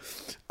off.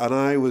 And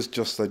I was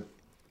just like,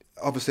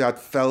 obviously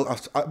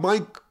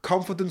my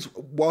confidence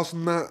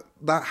wasn't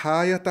that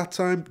high at that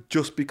time,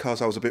 just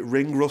because I was a bit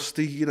ring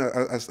rusty, you know,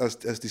 as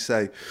they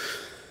say.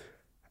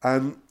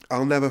 And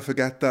I'll never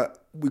forget that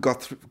we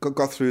got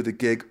through the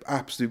gig.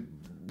 Absolute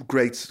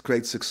great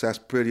success,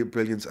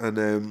 brilliant.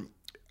 And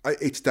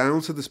it's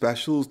down to the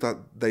specials that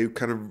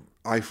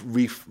I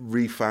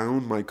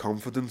refound my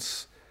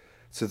confidence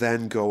to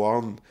then go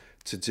on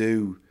to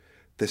do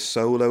this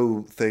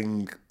solo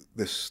thing,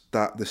 this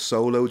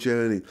solo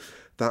journey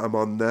that I'm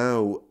on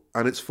now.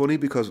 And it's funny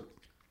because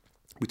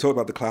we talked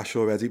about the Clash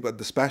already, but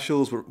the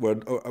Specials were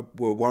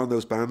one of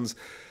those bands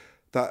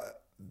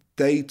that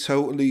they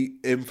totally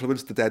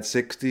influenced the Dead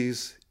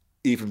 60's,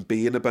 even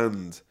being a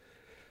band.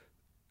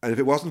 And if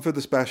it wasn't for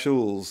the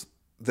Specials,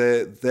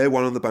 they're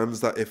one of the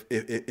bands that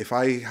if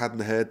I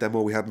hadn't heard them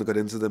or we hadn't got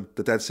into them,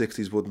 the Dead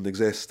 60's wouldn't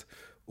exist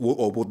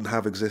or wouldn't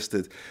have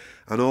existed.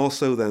 And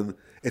also then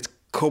it's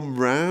come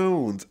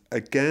round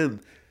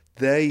again.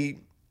 They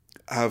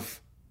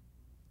have,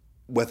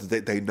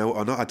 whether they know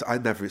or not, I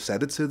never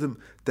said it to them.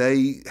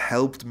 They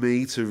helped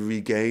me to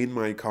regain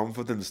my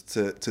confidence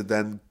to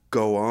then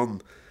go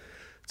on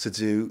to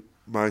do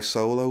my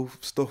solo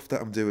stuff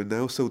that I'm doing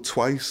now. So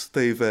twice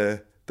they've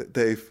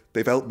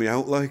helped me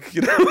out, like,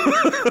 you know.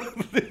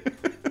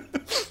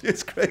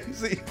 It's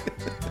crazy.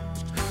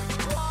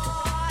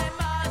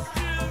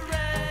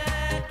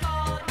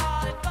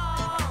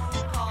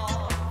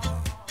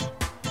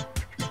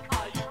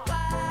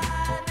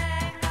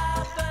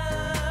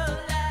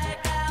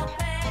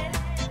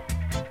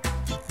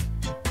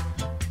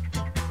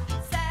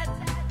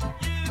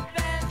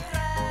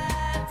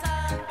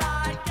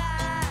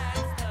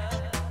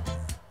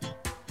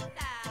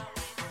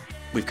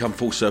 We've come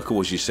full circle,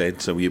 as you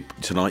said. So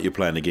tonight you're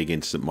playing a gig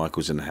in St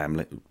Michael's in the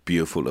Hamlet,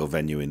 beautiful little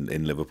venue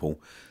in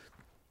Liverpool.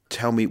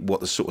 Tell me what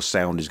the sort of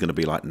sound is going to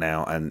be like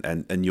now,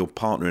 and you're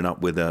partnering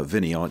up with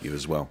Vinny, aren't you,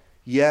 as well?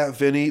 Yeah,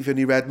 Vinny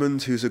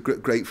Redmond, who's a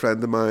great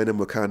friend of mine, and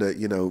we're kind of,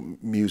 you know,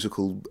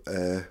 musical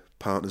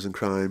partners in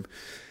crime.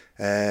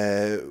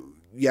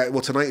 Yeah,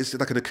 well, tonight is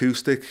like an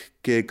acoustic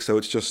gig, so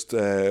it's just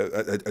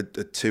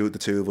the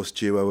two of us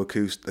duo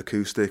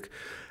acoustic,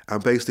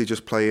 and basically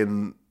just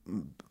playing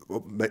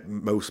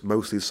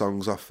mostly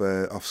songs off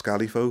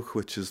Scallyfolk,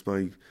 which is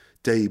my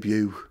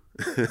debut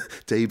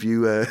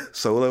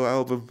solo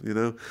album, you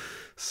know.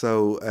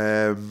 So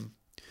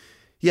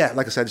yeah,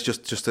 like I said, it's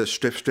just a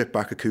strip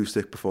back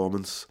acoustic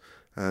performance,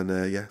 and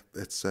yeah,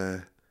 it's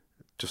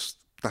just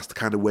that's the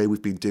kind of way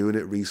we've been doing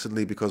it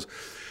recently, because,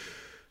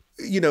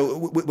 you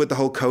know, with the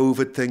whole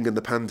COVID thing and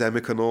the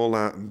pandemic and all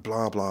that and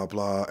blah blah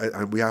blah,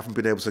 and we haven't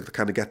been able to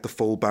kind of get the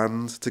full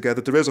band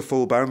together. There is a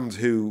full band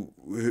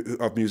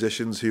of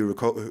musicians who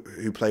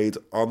played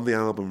on the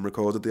album,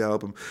 recorded the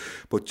album,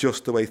 but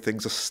just the way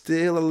things are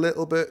still a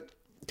little bit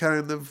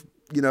kind of,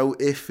 you know,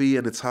 iffy,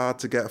 and it's hard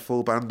to get a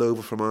full band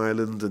over from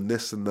Ireland and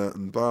this and that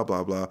and blah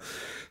blah blah.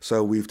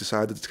 So we've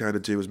decided to kind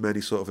of do as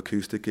many sort of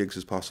acoustic gigs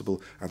as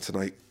possible, and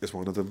tonight is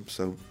one of them.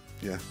 So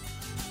yeah.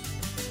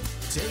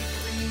 Take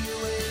me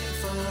away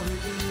for a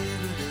day.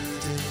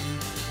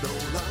 No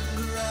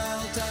longer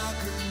I'll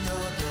darken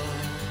your door.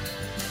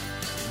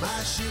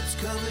 My ship's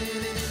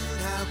coming in,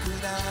 how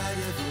could I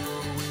ever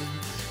win?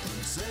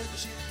 I'm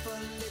searching for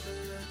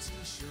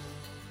liberty shore.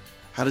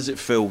 How does it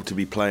feel to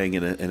be playing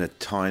in a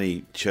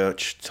tiny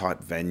church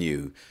type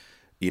venue,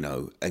 you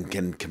know, and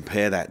can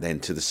compare that then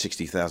to the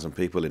 60,000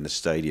 people in the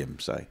stadium,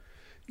 say?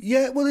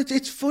 Yeah, well,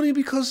 it's funny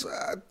because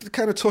I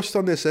kind of touched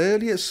on this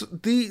earlier.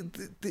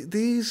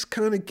 These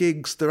kind of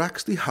gigs, they're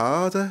actually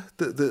harder,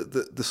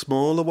 the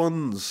smaller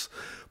ones.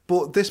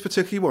 But this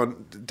particular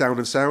one, down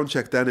in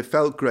Soundcheck, then it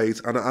felt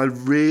great, and I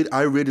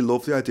really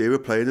love the idea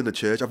of playing in a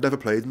church. I've never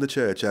played in the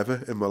church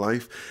ever in my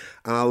life,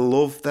 and I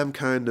love them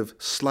kind of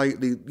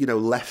slightly, you know,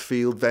 left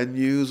field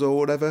venues or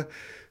whatever.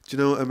 Do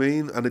you know what I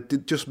mean? And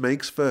it just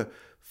makes for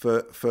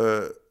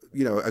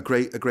you know, a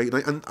great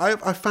night. And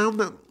I found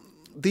that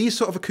these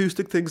sort of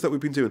acoustic things that we've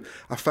been doing,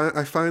 I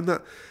find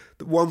that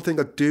the one thing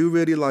I do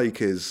really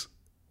like is,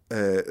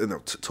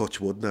 touch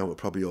wood now, it'll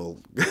probably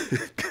all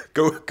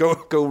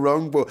go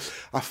wrong, but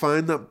I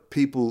find that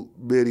people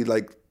really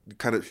like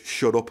kind of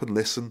shut up and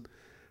listen,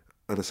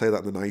 and I say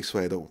that in a nice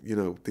way. Though, you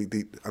know,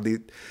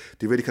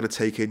 they really kind of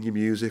take in your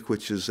music,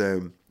 which is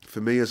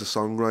for me as a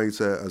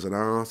songwriter, as an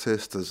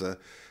artist, as a,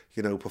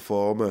 you know,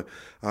 performer,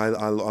 I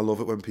love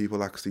it when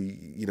people actually,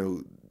 you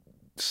know,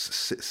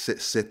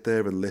 sit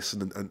there and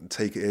listen and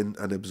take it in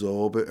and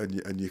absorb it,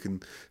 and you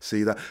can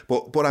see that.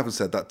 But having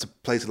said that, to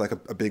play to like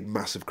a big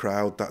massive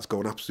crowd that's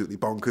going absolutely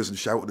bonkers and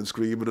shouting and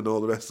screaming and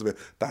all the rest of it,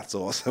 that's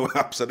also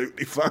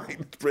absolutely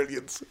fine.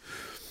 Brilliant.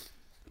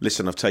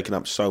 Listen, I've taken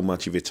up so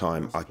much of your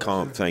time. I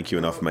can't thank you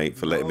enough, mate,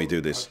 for letting me do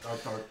this.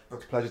 It's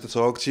a pleasure to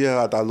talk to you.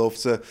 I love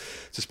to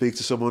speak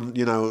to someone,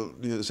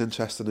 as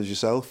interesting as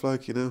yourself,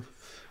 like,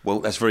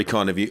 Well, that's very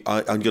kind of you.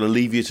 I'm going to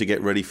leave you to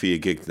get ready for your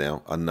gig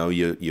now. I know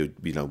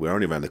we're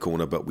only around the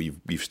corner, but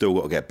you've still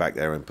got to get back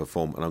there and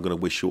perform. And I'm going to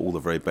wish you all the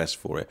very best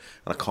for it.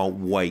 And I can't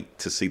wait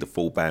to see the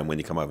full band when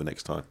you come over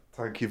next time.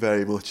 Thank you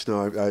very much.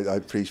 No, I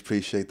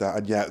appreciate that.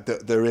 And yeah,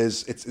 there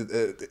is.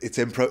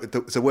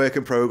 It's a work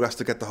in progress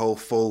to get the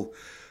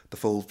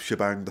full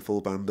shebang, the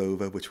full band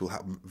over, which will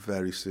happen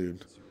very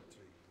soon.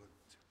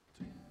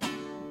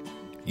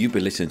 You've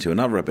been listening to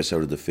another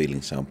episode of the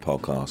Feeling Sound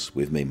podcast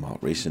with me, Mark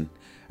Reeson,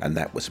 and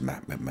that was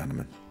Matt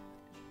McManamon.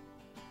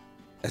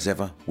 As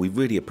ever, we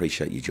really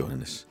appreciate you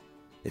joining us.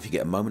 If you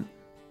get a moment,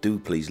 do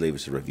please leave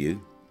us a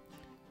review,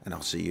 and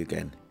I'll see you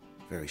again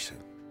very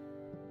soon.